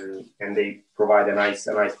they provide a nice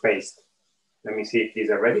paste. Let me see if these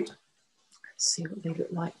are ready. Let's see what they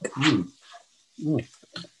look like.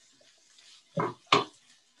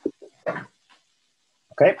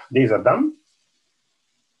 Okay, these are done.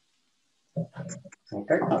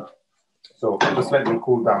 Okay. So just let them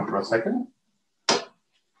cool down for a second.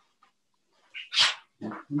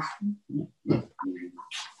 Okay.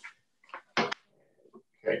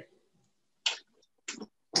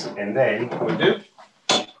 And then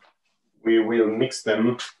we will mix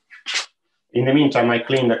them. In the meantime, I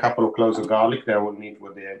cleaned a couple of cloves of garlic that I will need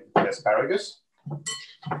with the asparagus.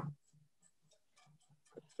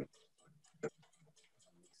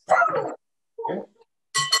 Okay.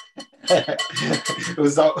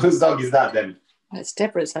 whose dog is that then? That's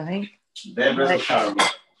Deborah's, I think. Deborah's or Carol?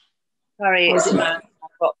 Sorry, it's mine.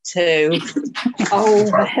 I've got two.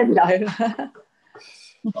 Oh, hello.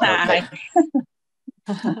 Hi.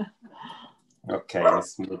 Okay,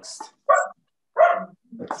 it's mixed.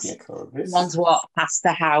 Let's mix all of this. One's what? Past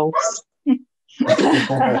the house.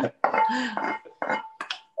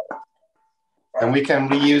 And we can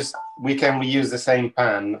reuse the same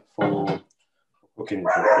pan for cooking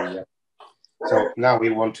the tortilla. So now we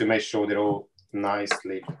want to make sure they're all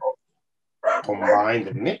nicely combined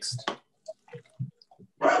and mixed.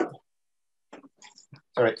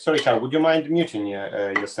 Sorry, Carol, would you mind muting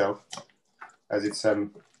yourself as it's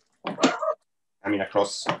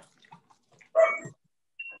across?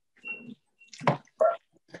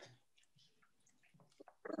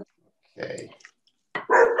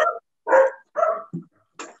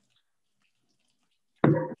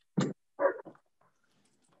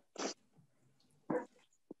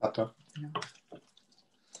 Okay.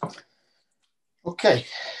 Okay,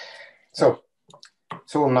 so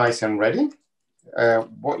it's all nice and ready.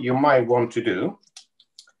 What you might want to do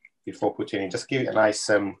before putting it, just give it a nice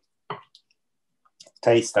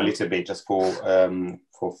taste a little bit, just for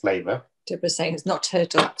flavour. Deborah's saying it's not her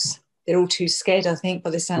dogs. They're all too scared, I think, by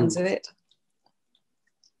the sounds of it.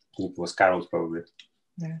 It was Carol's probably.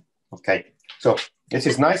 Yeah. Okay, so this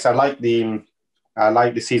is nice. I like the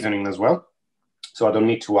seasoning as well, so I don't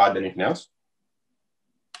need to add anything else.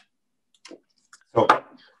 So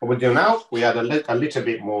what we do now, we add a little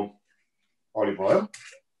bit more olive oil.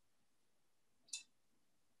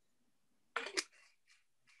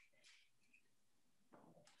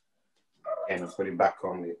 And I'll put it back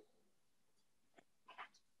on the.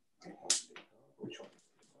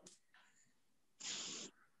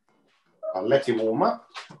 I'll let it warm up,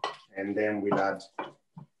 and then we'll add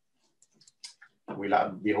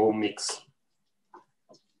the whole mix.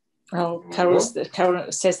 Oh, Carol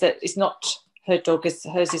says that it's not her dog,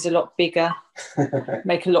 hers is a lot bigger,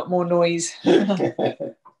 make a lot more noise. No,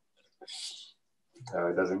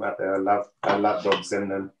 it doesn't matter. I love dogs,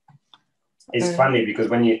 and it's funny because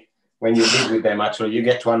when you live with them, actually, you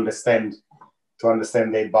get to understand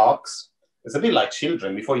their barks. It's a bit like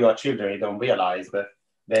children. Before you are children, you don't realize, but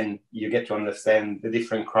then you get to understand the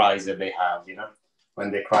different cries that they have,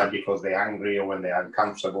 when they cry because they're angry, or when they're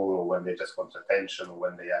uncomfortable, or when they just want attention, or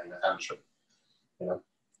when they are in a tantrum,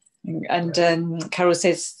 And Carol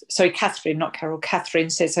says, sorry, Catherine, not Carol, Catherine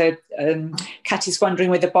says her cat is wondering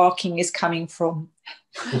where the barking is coming from.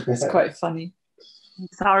 It's quite funny.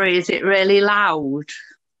 Sorry, is it really loud?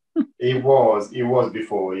 It was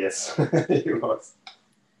before, yes. It was.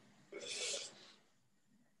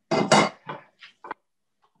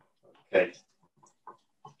 Okay.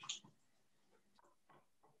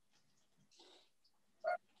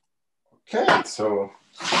 Okay, so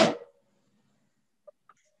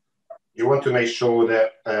you want to make sure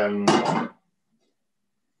that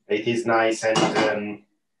it is nice and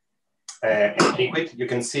liquid. You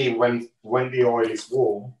can see when the oil is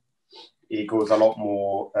warm, it goes a lot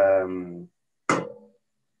more.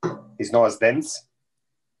 It's not as dense.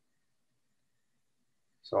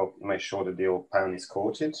 So make sure that the oil pan is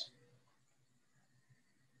coated.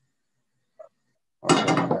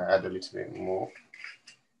 I'll add a little bit more.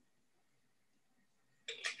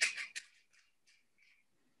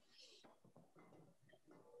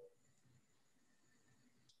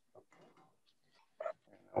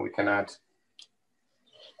 Now we can add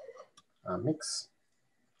a mix.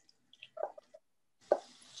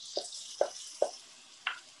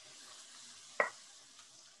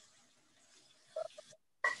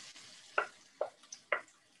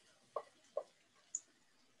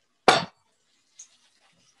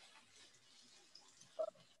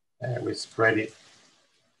 And we spread it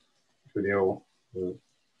to the whole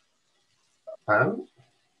pan.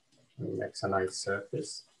 It makes a nice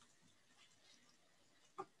surface.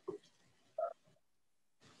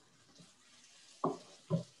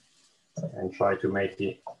 And try to make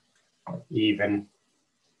it even,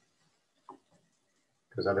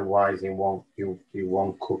 because otherwise it won't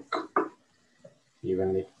cook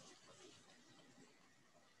evenly.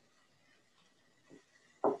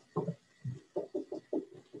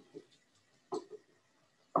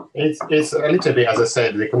 It's a little bit, as I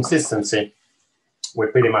said, the consistency. We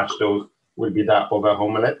pretty much do will be that of a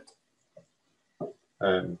omelette.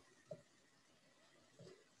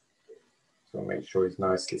 So make sure it's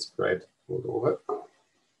nicely spread all over.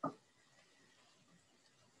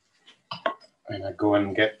 And I go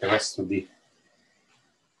and get the rest of the...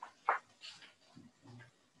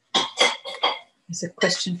 There's a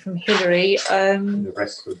question from Hilary. The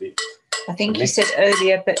rest of the... I think you said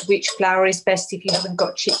earlier, but which flour is best if you haven't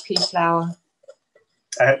got chickpea flour?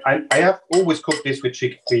 I have always cooked this with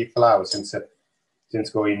chickpea flour since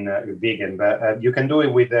going vegan, but you can do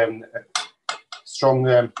it with a strong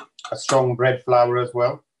bread flour as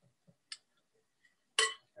well.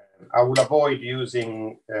 I will avoid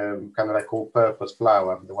using kind of like all-purpose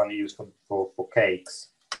flour, the one you use for cakes,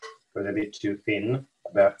 because they're a bit too thin.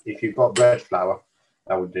 But if you've got bread flour,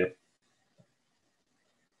 that would do.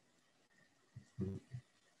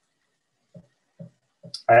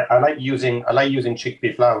 I like using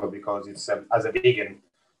chickpea flour because it's as a vegan,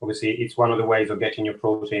 obviously it's one of the ways of getting your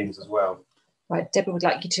proteins as well. Right, Deborah would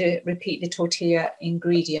like you to repeat the tortilla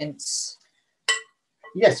ingredients.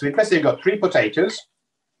 Yes, we've basically got 3 potatoes,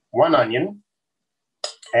 1 onion,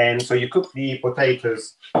 and so you cook the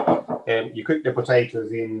potatoes. You cook the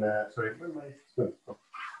potatoes in. Sorry, where am I?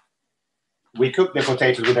 We cook the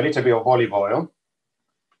potatoes with a little bit of olive oil,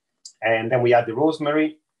 and then we add the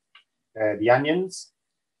rosemary, the onions,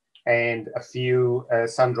 and a few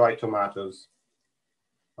sun-dried tomatoes.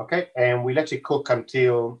 Okay, and we let it cook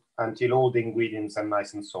until all the ingredients are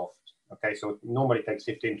nice and soft. Okay, so it normally takes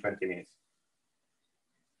 15-20 minutes.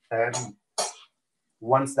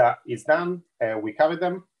 Once that is done, we cover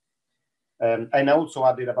them. And I also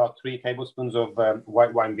added about 3 tablespoons of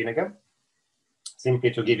white wine vinegar,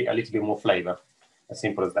 simply to give it a little bit more flavor. As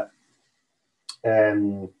simple as that.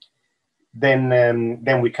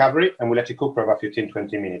 Then we cover it and we let it cook for about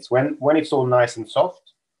 15-20 minutes. When it's all nice and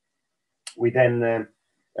soft, we then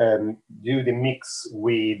do the mix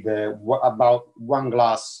with about one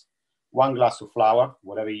glass of flour,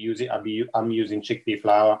 whatever you use it. I'm using chickpea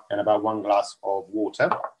flour, and about 1 glass of water,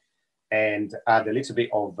 and add a little bit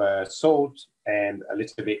of salt and a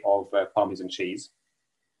little bit of parmesan cheese.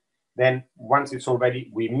 Then once it's all ready,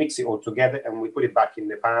 we mix it all together and we put it back in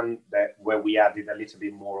the pan where we added a little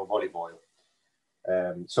bit more of olive oil.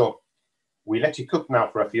 So we let it cook now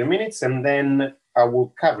for a few minutes, and then I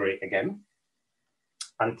will cover it again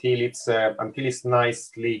until it's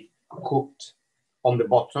nicely cooked on the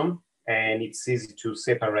bottom and it's easy to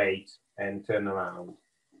separate and turn around.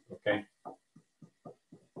 Okay.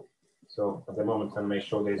 So at the moment, I make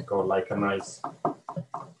sure that it's got like a nice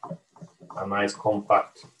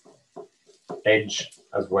compact edge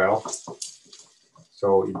as well,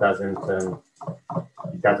 so it doesn't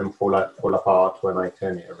fall apart when I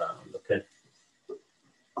turn it around. Okay.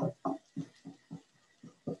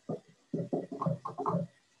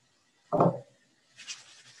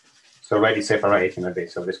 So already separating a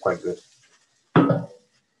bit, so it's quite good.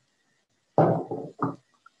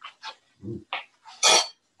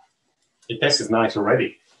 The taste is nice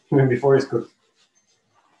already, even before it's cooked.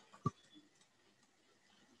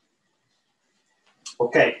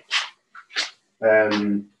 Okay,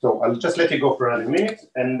 so I'll just let it go for another minute,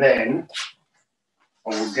 and then I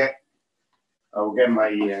will get my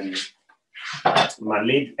my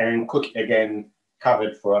lid and cook it again,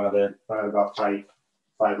 covered for another about five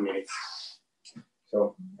minutes.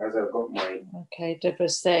 So as I've got my... Okay, Deborah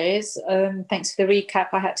says, thanks for the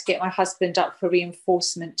recap. I had to get my husband up for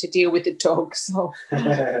reinforcement to deal with the dogs. So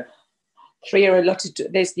 3 are a lot of... I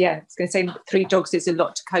was going to say 3 dogs is a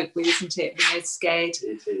lot to cope with, isn't it? When they're scared.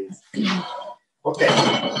 It is. Okay.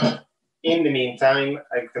 In the meantime,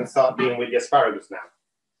 I can start dealing with the asparagus now.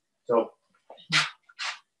 So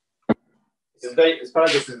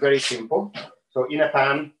asparagus is very simple. So in a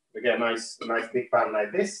pan, we get a nice big pan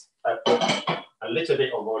like this. I put a little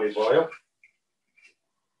bit of olive oil.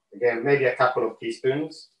 Again, maybe a couple of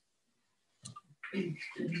teaspoons.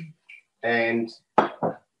 And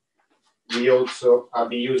I'll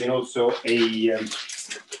be using also a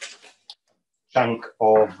chunk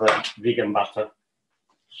of vegan butter.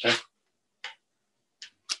 Okay.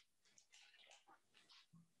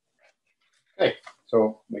 Okay,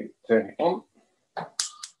 so we turn it on.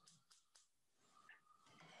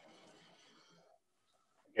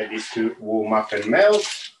 Get these to warm up and melt,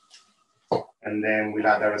 and then we'll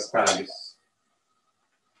add our asparagus.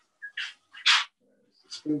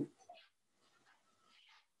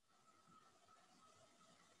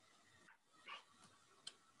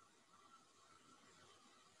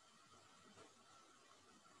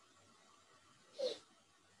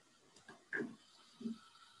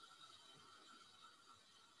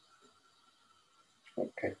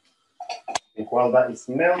 Okay. while that is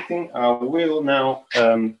melting, I will now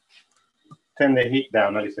turn the heat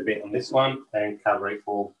down a little bit on this one and cover it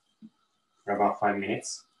for about 5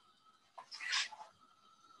 minutes.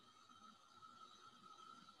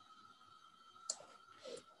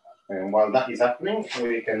 And while that is happening,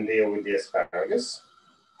 we can deal with the asparagus.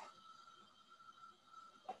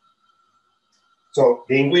 So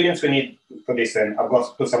the ingredients we need for this, and I've got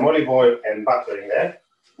to put some olive oil and butter in there.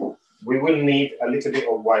 We will need a little bit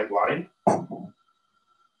of white wine.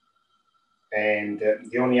 And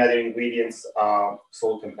the only other ingredients are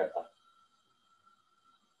salt and pepper.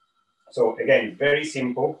 So again, very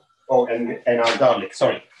simple. Oh, and our garlic,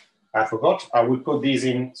 sorry. I forgot, I will put these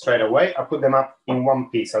in straight away. I put them up in one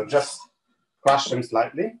piece. I'll just crush them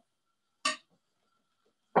slightly.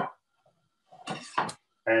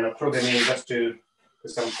 And I'll throw them in just to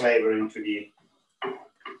put some flavor into the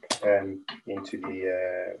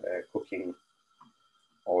cooking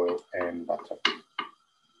oil and butter.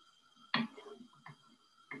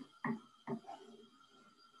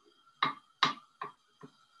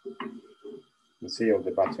 You see all the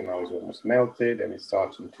butter now is almost melted and it's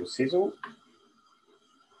starting to sizzle.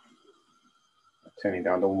 Turn it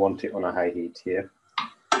down, I don't want it on a high heat here.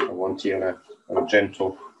 I want it on a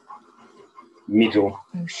gentle middle.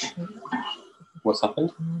 Oh shit. What's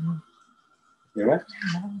happened? You right?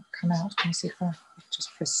 No, come out. Can I see if I just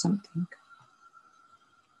press something?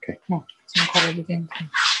 Okay. No, it's not quite again.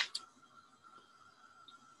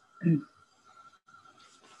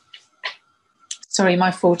 Sorry,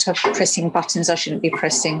 my fault. I'm pressing buttons I shouldn't be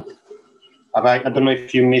pressing. I don't know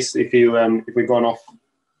if you missed, if we've gone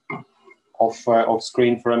off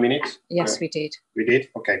screen for a minute. Yes, we did. We did?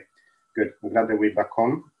 Okay, good. I'm glad that we're back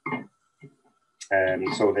on.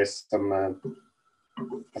 So there's some,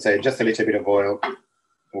 I say just a little bit of oil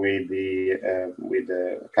with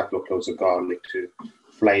a couple of cloves of garlic to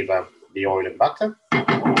flavor the oil and butter.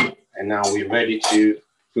 And now we're ready to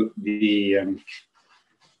put the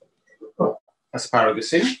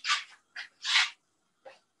asparagus in.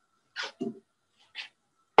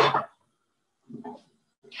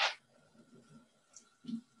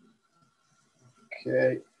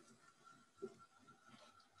 Okay.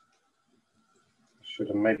 Should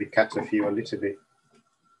have maybe cut a few a little bit.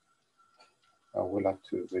 I will have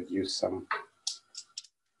to reduce some.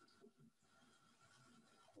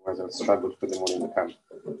 Otherwise I'll struggle to put them all in the pan.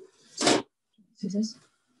 Scissors?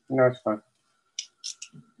 No, it's fine.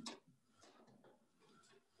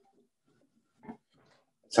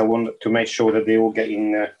 So I want to make sure that they all get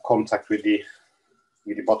in contact with the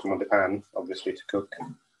bottom of the pan, obviously, to cook.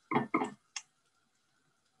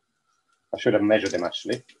 I should have measured them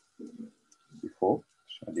actually before.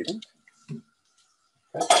 I didn't.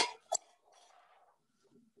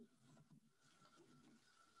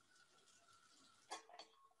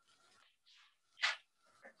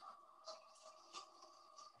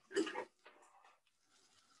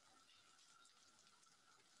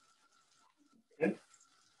 Okay.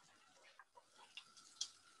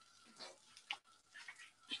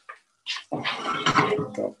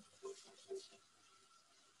 So,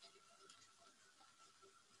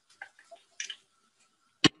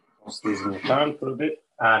 toss these in the pan for a bit,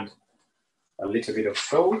 add a little bit of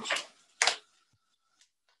salt.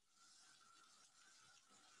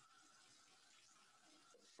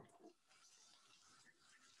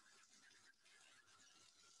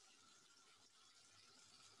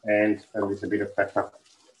 And a little bit of pepper.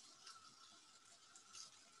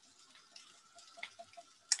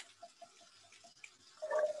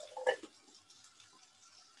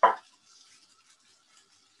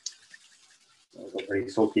 I've got very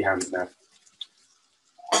salty hands now.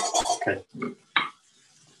 Okay.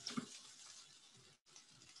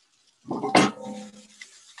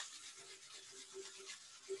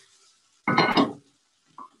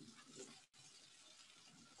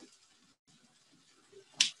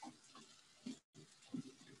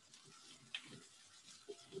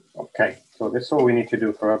 Okay, so that's all we need to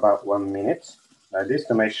do for about 1 minute. Like this,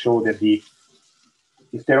 to make sure that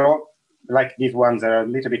if they're all, like these ones are a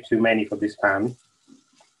little bit too many for this pan.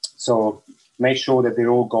 So make sure that they're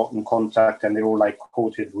all got in contact and they're all like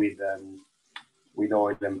coated with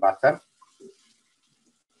oil and butter.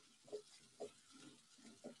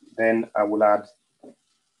 Then I will add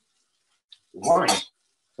wine.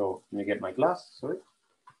 So let me get my glass, sorry.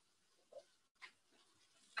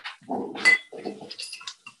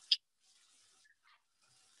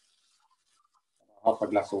 Half a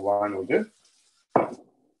glass of wine will do.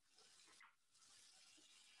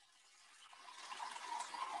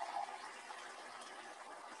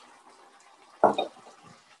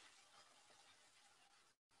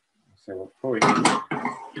 So we'll pour it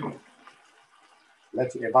in.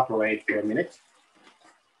 let it evaporate for a minute.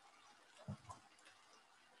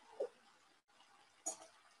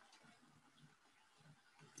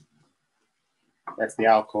 Let the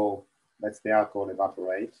alcohol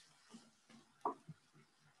evaporate.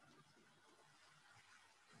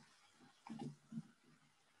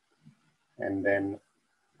 And then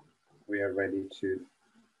we are ready to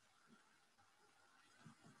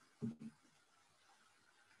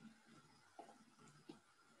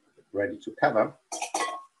cover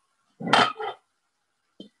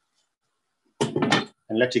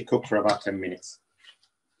and let it cook for about 10 minutes.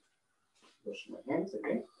 Wash my hands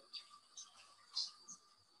again.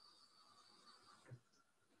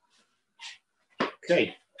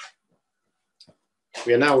 Okay,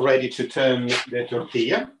 we are now ready to turn the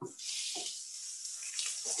tortilla.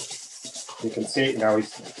 You can see now it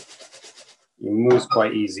moves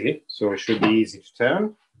quite easily, so it should be easy to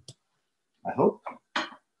turn, I hope.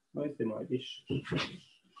 Where's my dish?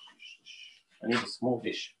 I need a small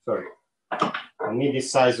dish, sorry. I need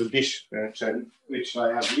this size of dish, which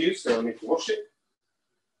I have used, so I need to wash it.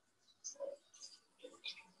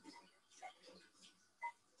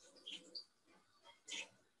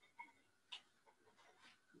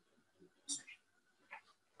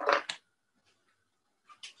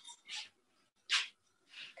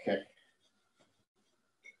 Okay.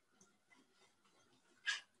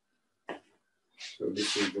 So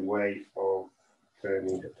this is the way of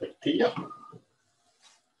turning the tortilla.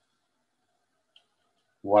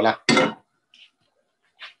 Voila.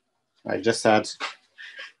 I just add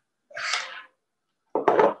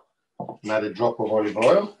another drop of olive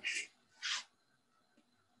oil.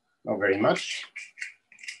 Not very much.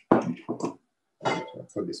 So I'll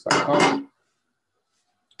put this back on.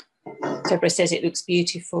 Deborah says it looks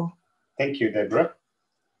beautiful. Thank you, Deborah.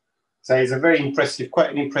 So it's a very impressive,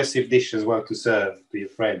 quite an impressive dish as well to serve to your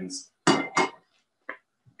friends.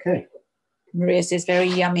 Okay. Maria says very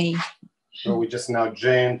yummy. So we just now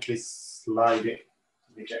gently slide it.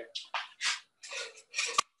 Okay.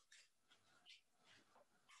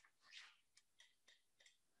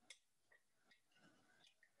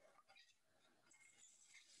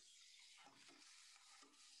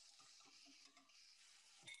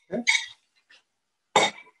 Okay.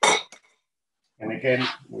 And again,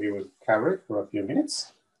 we will cover it for a few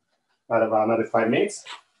minutes, about another 5 minutes,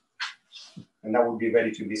 and that will be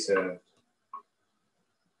ready to be served.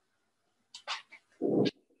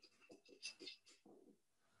 Put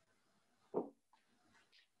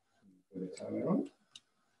the timer on.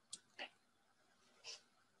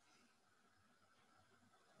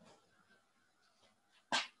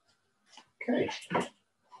 Okay.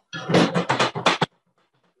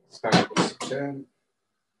 Start this turn.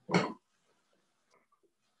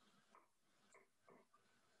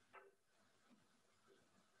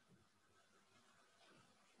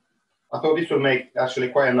 I thought this would make actually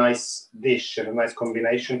quite a nice dish and a nice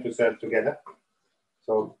combination to serve together.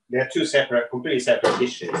 So they're two separate, completely separate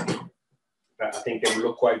dishes. But I think they will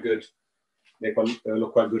look quite good. They can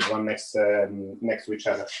look quite good one next to each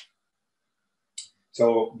other.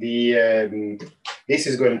 So the this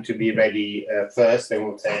is going to be ready first, and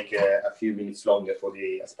will take a few minutes longer for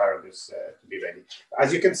the asparagus to be ready.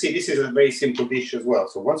 As you can see, this is a very simple dish as well.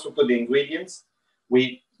 So once we put the ingredients,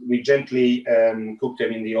 we gently cook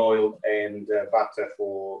them in the oil and butter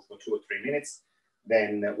for 2 or 3 minutes.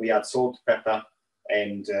 Then we add salt, pepper,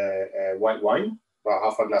 and white wine, about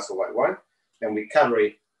half a glass of white wine. Then we cover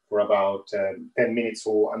it for about 10 minutes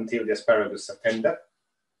or until the asparagus are tender.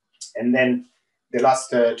 And then the last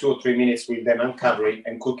 2 or 3 minutes, we then uncover it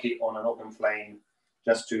and cook it on an open flame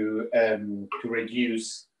just to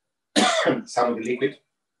reduce some of the liquid,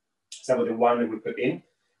 some of the wine that we put in.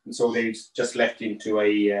 And so they just left into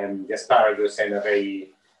the asparagus and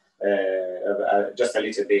just a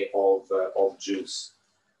little bit of juice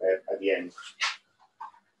at the end.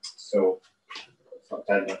 So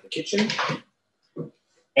sometime at the kitchen.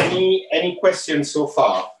 Any questions so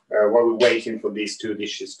far while we're waiting for these two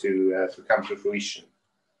dishes to come to fruition?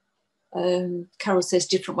 Carol says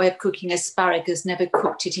different way of cooking asparagus. Never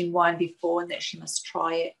cooked it in wine before, and that she must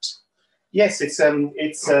try it. Yes, it's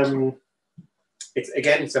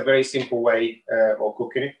a very simple way of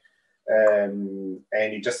cooking it, and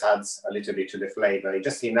it just adds a little bit to the flavor. It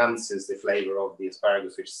just enhances the flavor of the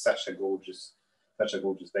asparagus, which is such a gorgeous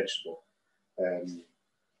vegetable.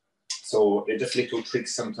 So they're just little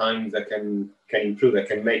tricks sometimes that can improve, that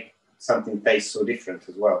can make something taste so different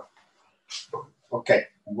as well. Okay,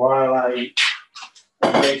 while I'm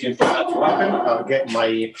waiting for that to happen, I'll get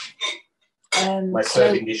my my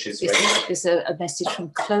serving dishes ready. There's a message from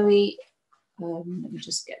Chloe. Let me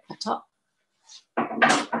just get that up.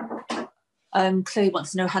 Chloe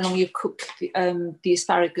wants to know how long you cook the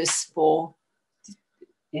asparagus for.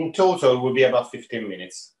 In total, it would be about 15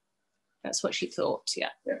 minutes. That's what she thought, yeah.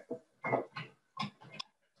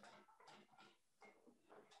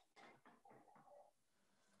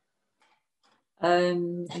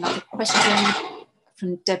 Another question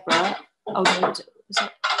from Deborah. Oh, no, was it?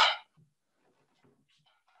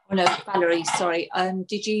 Oh, no, Valerie, sorry.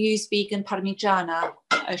 Did you use vegan parmigiana?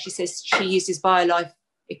 She says she uses BioLife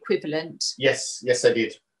equivalent. Yes, I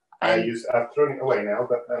did. I've thrown it away now,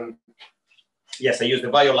 but yes, I used the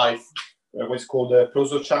BioLife, what's called the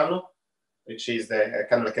Prosociano, which is the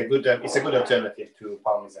kind of like a good, it's a good alternative to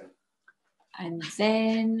Parmesan. And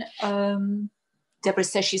then Deborah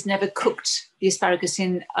says she's never cooked the asparagus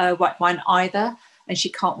in white wine either, and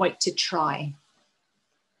she can't wait to try.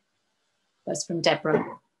 That's from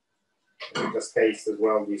Deborah. Just taste as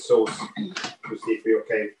well the sauce to see if we're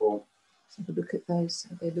okay for. Let's have a look at those.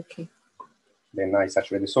 Are they looking? They're nice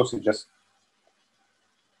actually. The sauce is just,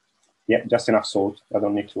 yeah, just enough salt. I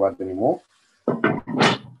don't need to add any more.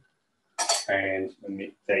 And let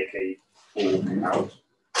me take a fork out.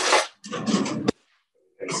 You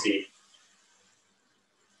can see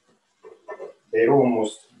they're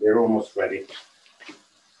almost ready.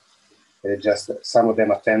 They're just, some of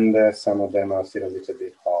them are tender, some of them are still a little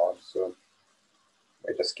bit hard. So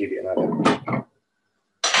I just give it another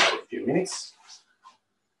few minutes.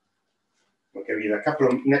 Okay, in a couple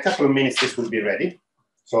of minutes this will be ready.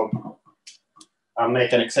 So I'll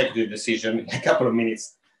make an executive decision in a couple of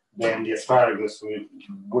minutes. Then the asparagus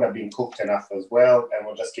would have been cooked enough as well, and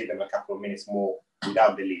we'll just give them a couple of minutes more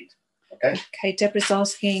without the lid. Okay. Okay, Deborah's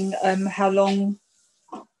asking how long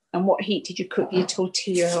and what heat did you cook your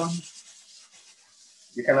tortilla on?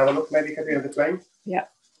 You can have a look, maybe, Katrina, at the flame. Yeah.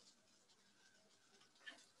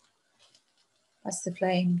 That's the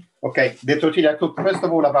flame. Okay, the tortilla cooked first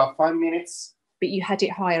of all about 5 minutes. But you had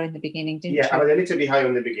it higher in the beginning, didn't you? Yeah, I had a little bit higher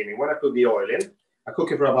in the beginning. When I put the oil in, I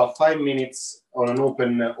cook it for about 5 minutes on an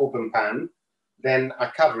open pan. Then I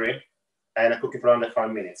cover it and I cook it for another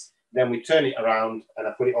 5 minutes. Then we turn it around and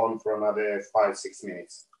I put it on for another 5-6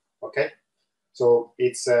 minutes. Okay, so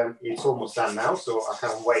it's almost done now. So I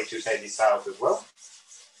can't wait to take this out as well.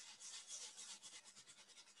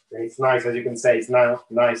 And it's nice, as you can say, it's now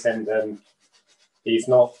nice and it's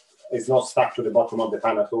not stuck to the bottom of the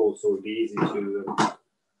pan at all. So it'll be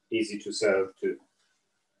easy to serve too.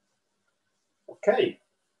 Okay,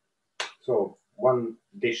 so one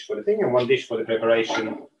dish for the thing and one dish for the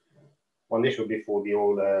preparation. One dish will be for the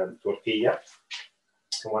old tortilla,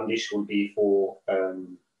 and one dish will be for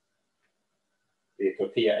the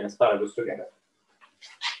tortilla and asparagus together.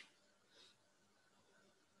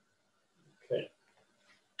 Okay,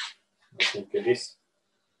 I think this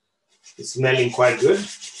is smelling quite good.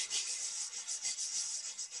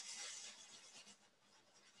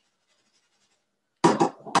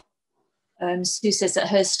 Sue says that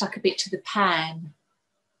hers stuck a bit to the pan.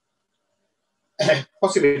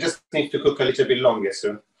 Possibly just needs to cook a little bit longer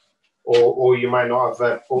soon, or you might not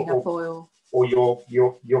have Enough oil. Or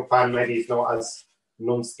your pan maybe is not as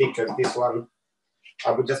non-stick as this one.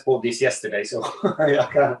 I would just bought this yesterday, so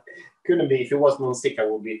I couldn't be. If it was non-stick, I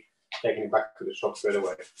would be taking it back to the shop straight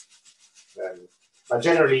away. But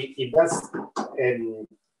generally, it does.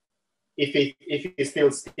 If it's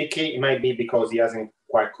still sticky, it might be because it hasn't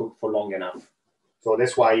quite cooked for long enough. So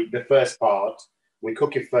that's why the first part, we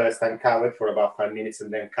cook it first and cover it for about 5 minutes,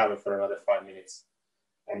 and then cover for another 5 minutes,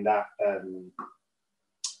 and that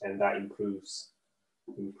improves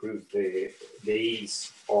the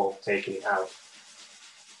ease of taking it out.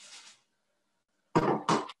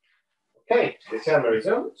 Okay, the timer is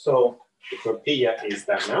on, so the tortilla is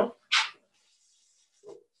done now.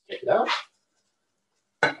 Take it out.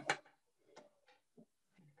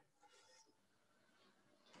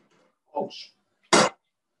 Ouch.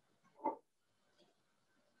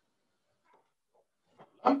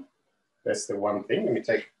 That's the one thing. Let me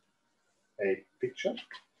take a picture.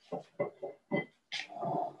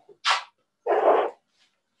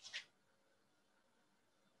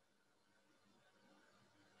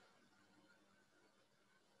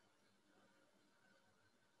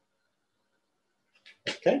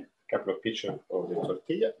 Okay, a couple of pictures of the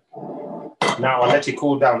tortilla. Now I'll let it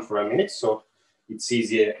cool down for a minute so it's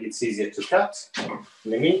easier to cut.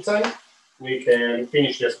 In the meantime, we can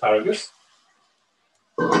finish the asparagus.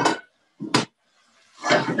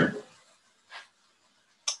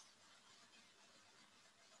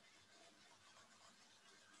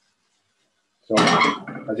 So,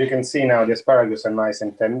 as you can see now, the asparagus are nice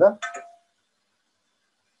and tender.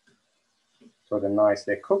 So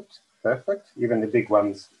they're cooked, perfect. Even the big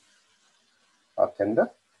ones are tender.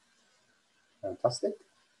 Fantastic.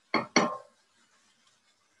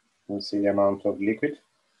 You see the amount of liquid.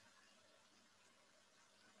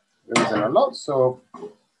 There isn't a lot, so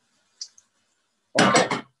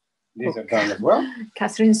okay. These are done as well.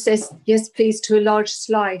 Catherine says, yes, please, to a large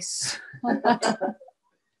slice. And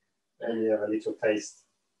you have a little taste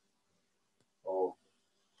of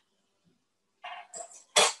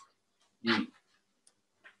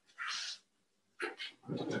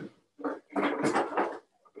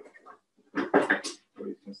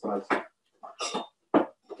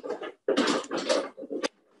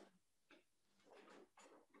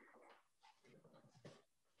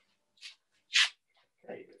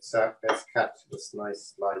Okay, let's cut this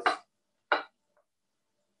nice slice.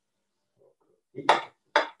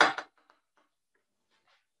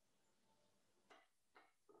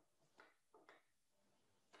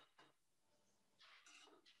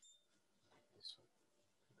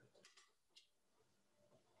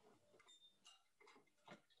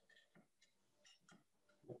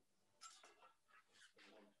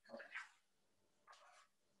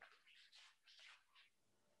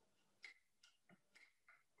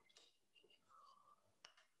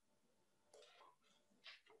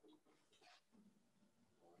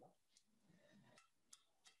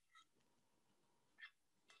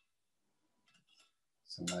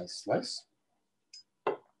 It's a nice slice.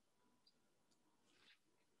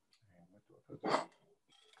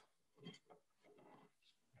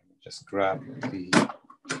 Just grab the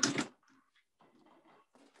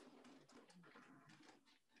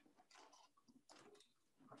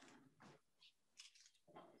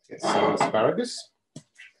get some asparagus.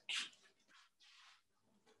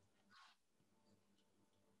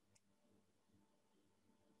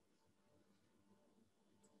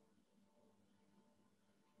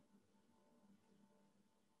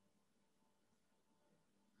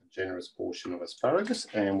 Generous portion of asparagus,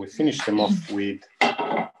 and we finish them off with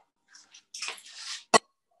a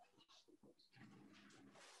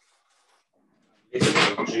little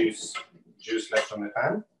bit of juice left on the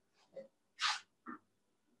pan.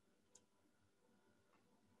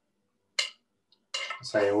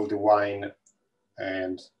 Say all the wine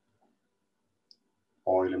and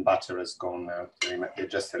oil and butter has gone now.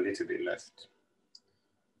 There's just a little bit left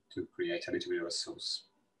to create a little bit of a sauce.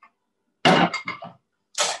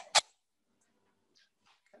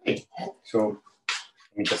 Okay, so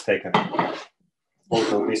let me just take a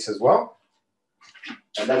photo of this as well,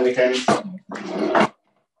 and then we can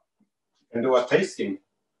do a tasting.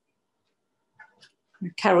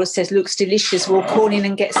 Carol says, looks delicious. We'll call in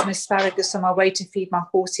and get some asparagus on my way to feed my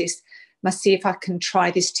horses. Must see if I can try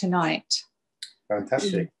this tonight.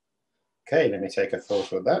 Fantastic. Okay, let me take a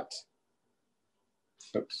photo of that.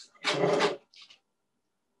 Oops.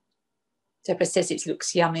 Deborah says it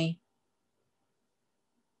looks yummy.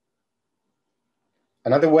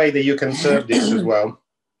 Another way that you can serve this as well,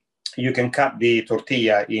 you can cut the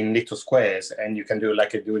tortilla in little squares, and you can do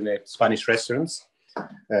like you do in the Spanish restaurants,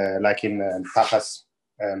 like in tapas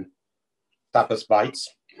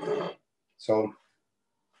bites. So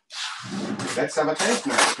let's have a taste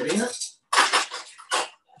now, Karina.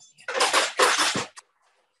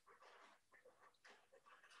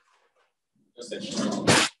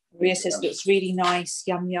 Maria says looks really nice.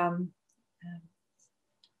 Yum yum.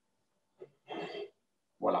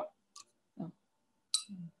 Voila. Oh.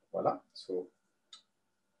 Voila. So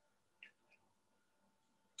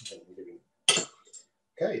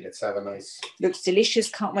okay, let's have a nice. Looks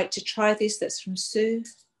delicious. Can't wait to try this. That's from Sue.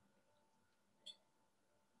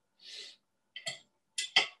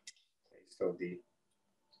 Taste of the.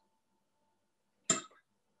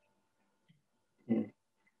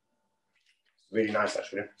 Really nice,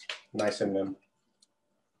 actually. Nice and.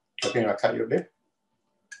 I think I'll cut you a bit.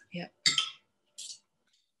 Yeah.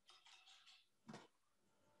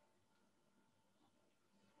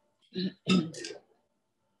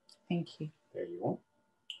 Thank you. There you go.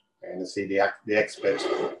 And see the expert.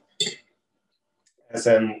 As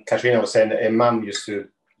Katrina was saying, a mum used to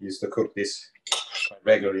cook this quite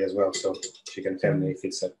regularly as well, so she can tell me if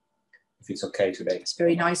it's okay today. It's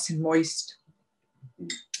very nice and moist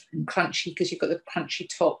and crunchy because you've got the crunchy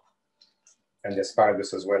top. And the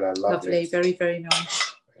asparagus as well. I love Lovely, it. very, very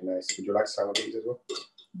nice. Very nice. Would you like some of these as well?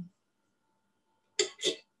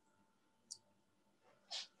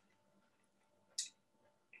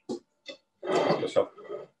 So,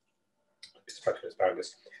 it's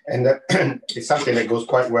asparagus, and it's something that goes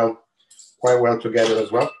quite well together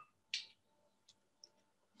as well.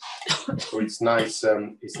 So it's nice.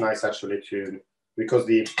 It's nice actually because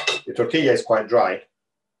the tortilla is quite dry,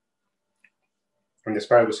 and the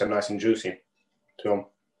asparagus are nice and juicy. So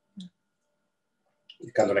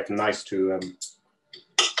It's kind of like nice to have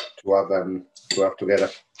together.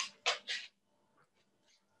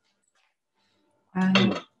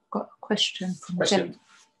 Got a question from Jen.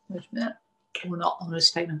 Wait a minute. Or not on a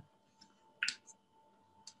statement.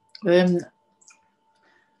 We've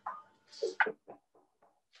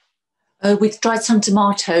dried some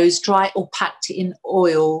tomatoes, dry or packed in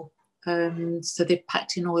oil. So they're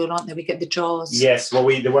packed in oil, aren't they? We get the jars. Yes, well,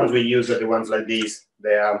 the ones we use are the ones like these.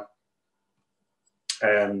 They are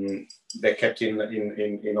they're kept in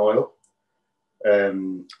oil.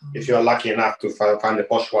 If you're lucky enough to find the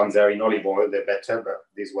posh ones, they're in olive oil. They're better, but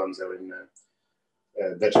these ones are in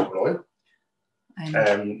vegetable oil.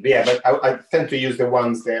 Yeah, but I tend to use the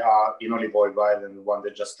ones that are in olive oil rather than the one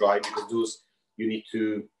that just dry, because those you need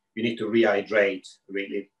to rehydrate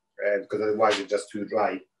really, because otherwise it's just too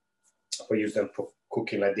dry. Or use them for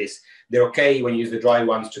cooking like this. They're okay when you use the dry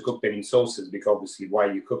ones to cook them in sauces, because obviously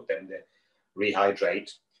while you cook them they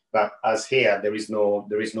rehydrate. But as here there is no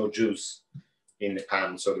juice in the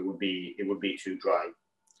pan, so it would be too dry.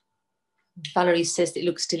 Valerie says it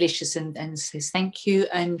looks delicious and says thank you.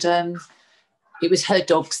 And it was her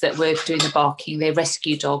dogs that were doing the barking. They're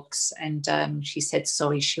rescue dogs, and she said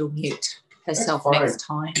sorry, she'll mute herself next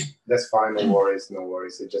time. That's fine. No worries. No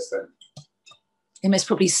worries. It just. They must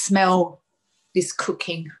probably smell this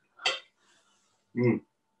cooking.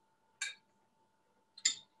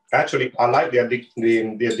 Actually, I like the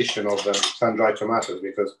addition of sun-dried tomatoes,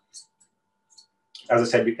 because, as I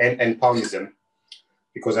said, and parmesan,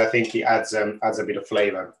 because I think it adds a bit of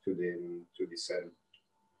flavor to this.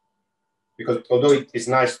 Because although it's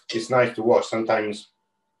nice to watch, sometimes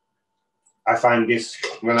I find this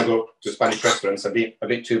when I go to Spanish restaurants a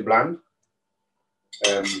bit too bland.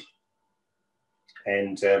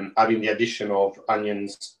 And having the addition of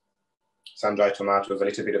onions, sun-dried tomatoes, a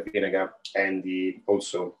little bit of vinegar, and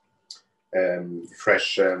also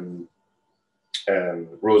fresh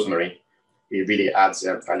rosemary, it really adds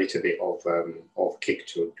a little bit of kick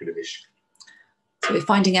to the dish. So we're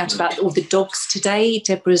finding out about all the dogs today.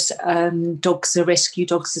 Deborah's dogs are rescue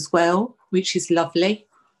dogs as well, which is lovely.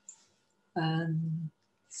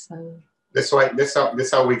 So that's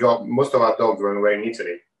how we got most of our dogs when we were in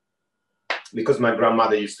Italy. Because my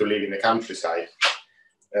grandmother used to live in the countryside,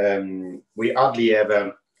 we hardly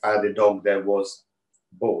ever had a dog that was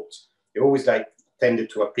bought. It always tended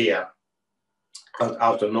to appear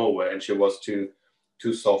out of nowhere, and she was too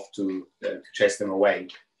soft to chase them away.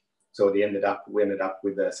 So we ended up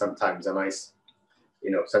with sometimes a nice,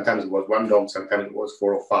 sometimes it was one dog, sometimes it was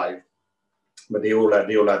 4 or 5, but they all had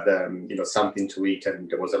something to eat, and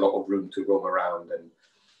there was a lot of room to roam around and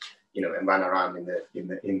run around in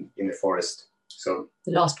the forest. So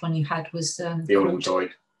the last one you had was they all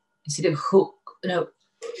enjoyed. Instead of Hook.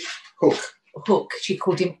 She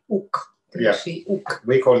called him Ook. Yeah, Ook.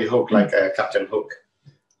 We call it Hook, like Captain Hook,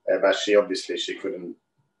 but she couldn't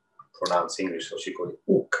pronounce English, so she called it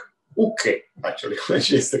Ook. Okay, actually,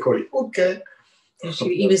 she used to call it okay.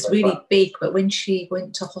 He was really big, but when she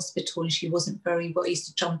went to hospital and she wasn't very well, he used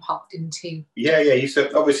to jump up, didn't he? Yeah.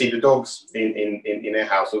 Obviously, the dogs in her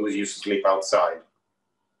house always used to sleep outside.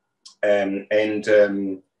 And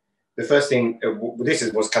the first thing,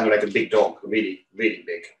 was kind of like a big dog, really, really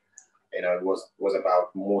big. It was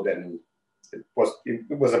about more than it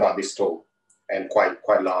was about this tall, and quite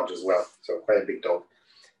large as well. So quite a big dog.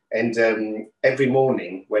 And every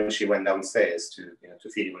morning when she went downstairs to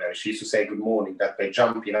feed him, whatever, she used to say good morning that by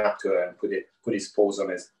jumping up to her and put his paws on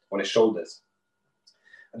his shoulders.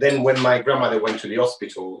 And then when my grandmother went to the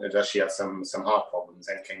hospital, she had some heart problems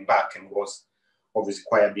and came back and was obviously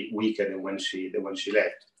quite a bit weaker than when she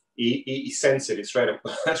left. He sensed it straight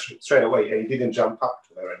away, and he didn't jump up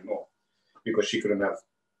to her anymore because she couldn't have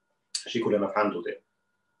handled it.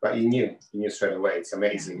 But he knew straight away. It's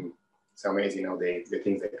amazing. It's amazing how the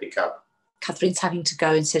things they pick up. Catherine's having to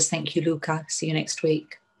go and says thank you, Luca. See you next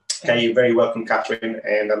week. Okay, you're very welcome, Catherine,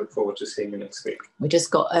 and I look forward to seeing you next week. We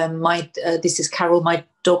just got this is Carol. My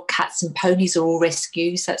dog, cats, and ponies are all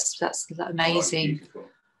rescues. That's amazing. Oh,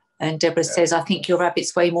 and Deborah says, I think your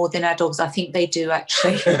rabbits weigh more than our dogs. I think they do,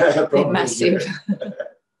 actually. They're massive.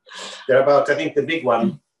 They're about, I think the big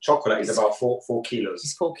one, Chocolate, is about 4 kilos.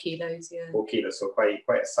 It's 4 kilos, yeah. 4 kilos, so quite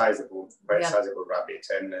a sizable rabbit.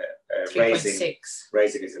 And 3.6.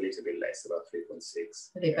 Raisin is a little bit less, about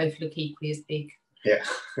 3.6. They both look equally as big. Yeah.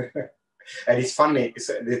 And it's funny.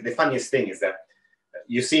 The funniest thing is that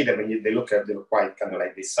you see them and they look quite kind of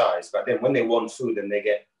like this size, but then when they want food and they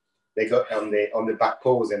go on the back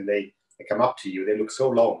paws and they come up to you, they look so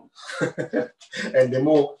long. And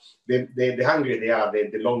the hungrier they are,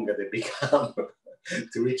 the longer they become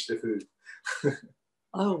to reach the food.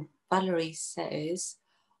 Oh, Valerie says,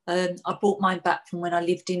 I brought mine back from when I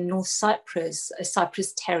lived in North Cyprus, a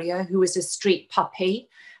Cyprus Terrier who was a street puppy,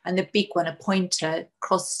 and the big one, a pointer,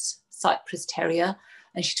 cross Cyprus Terrier.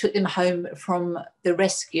 And she took them home from the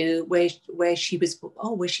rescue where she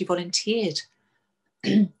volunteered.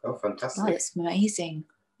 Oh, fantastic. Oh, that's amazing.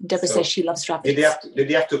 Deborah says she loves rabbits. Did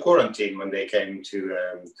they have to quarantine when they came to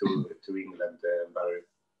England, Valerie?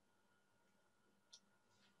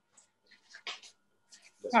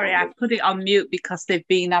 Sorry, I put it on mute because they've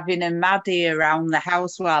been having a maddie around the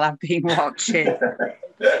house while I've been watching.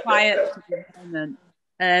 Quiet for the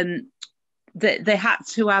moment. They had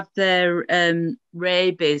to have their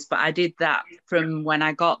rabies, but I did that from when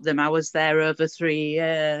I got them. I was there over 3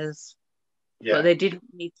 years. Yeah. But they didn't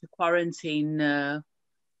need to quarantine.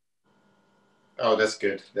 Oh, that's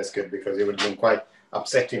good. That's good, because it would have been quite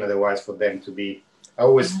upsetting otherwise for them to be. I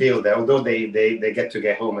always feel that, although they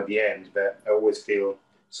get home at the end, but I always feel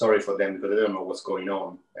sorry for them because they don't know what's going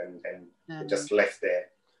on, and they're just left there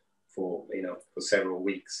for several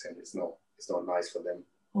weeks, and it's not nice for them.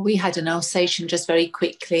 We had an Alsatian, just very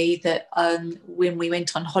quickly, that when we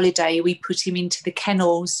went on holiday, we put him into the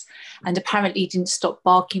kennels, and apparently he didn't stop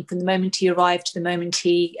barking from the moment he arrived to the moment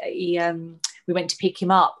we went to pick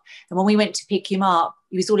him up. And when we went to pick him up,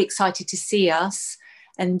 he was all excited to see us.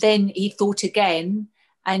 And then he thought again.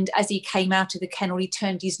 And as he came out of the kennel, he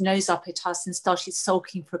turned his nose up at us and started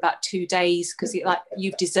sulking for about 2 days, because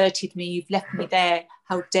you've deserted me, you've left me there,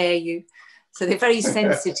 how dare you? So they're very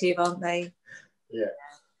sensitive, aren't they? Yeah.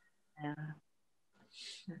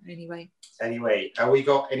 Anyway, have we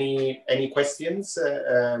got any questions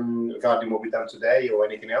regarding what we've done today, or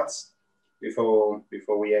anything else before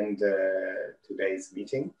we end today's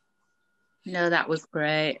meeting? No, that was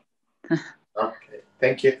great. Okay,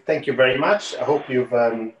 thank you very much. I hope you'll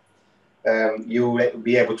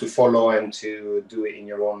be able to follow and to do it in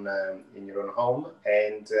your own home,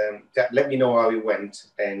 and let me know how it went,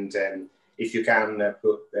 and if you can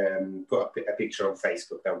put a picture on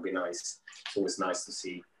Facebook, that would be nice. It's always nice to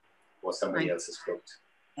see what somebody else has cooked.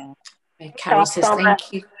 Yeah. Carol says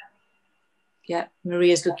thank you. Yeah,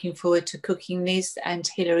 Maria's looking forward to cooking this, and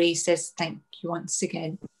Hilary says thank you once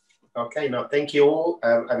again. Okay, no, thank you all.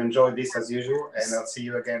 I've enjoyed this as usual, and I'll see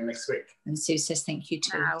you again next week. And Sue says thank you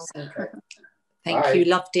too. Wow. So, thank you,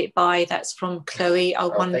 loved it. Bye. That's from Chloe. Oh,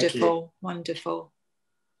 wonderful, wonderful.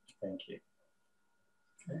 Thank you.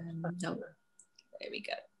 No, there we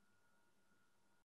go.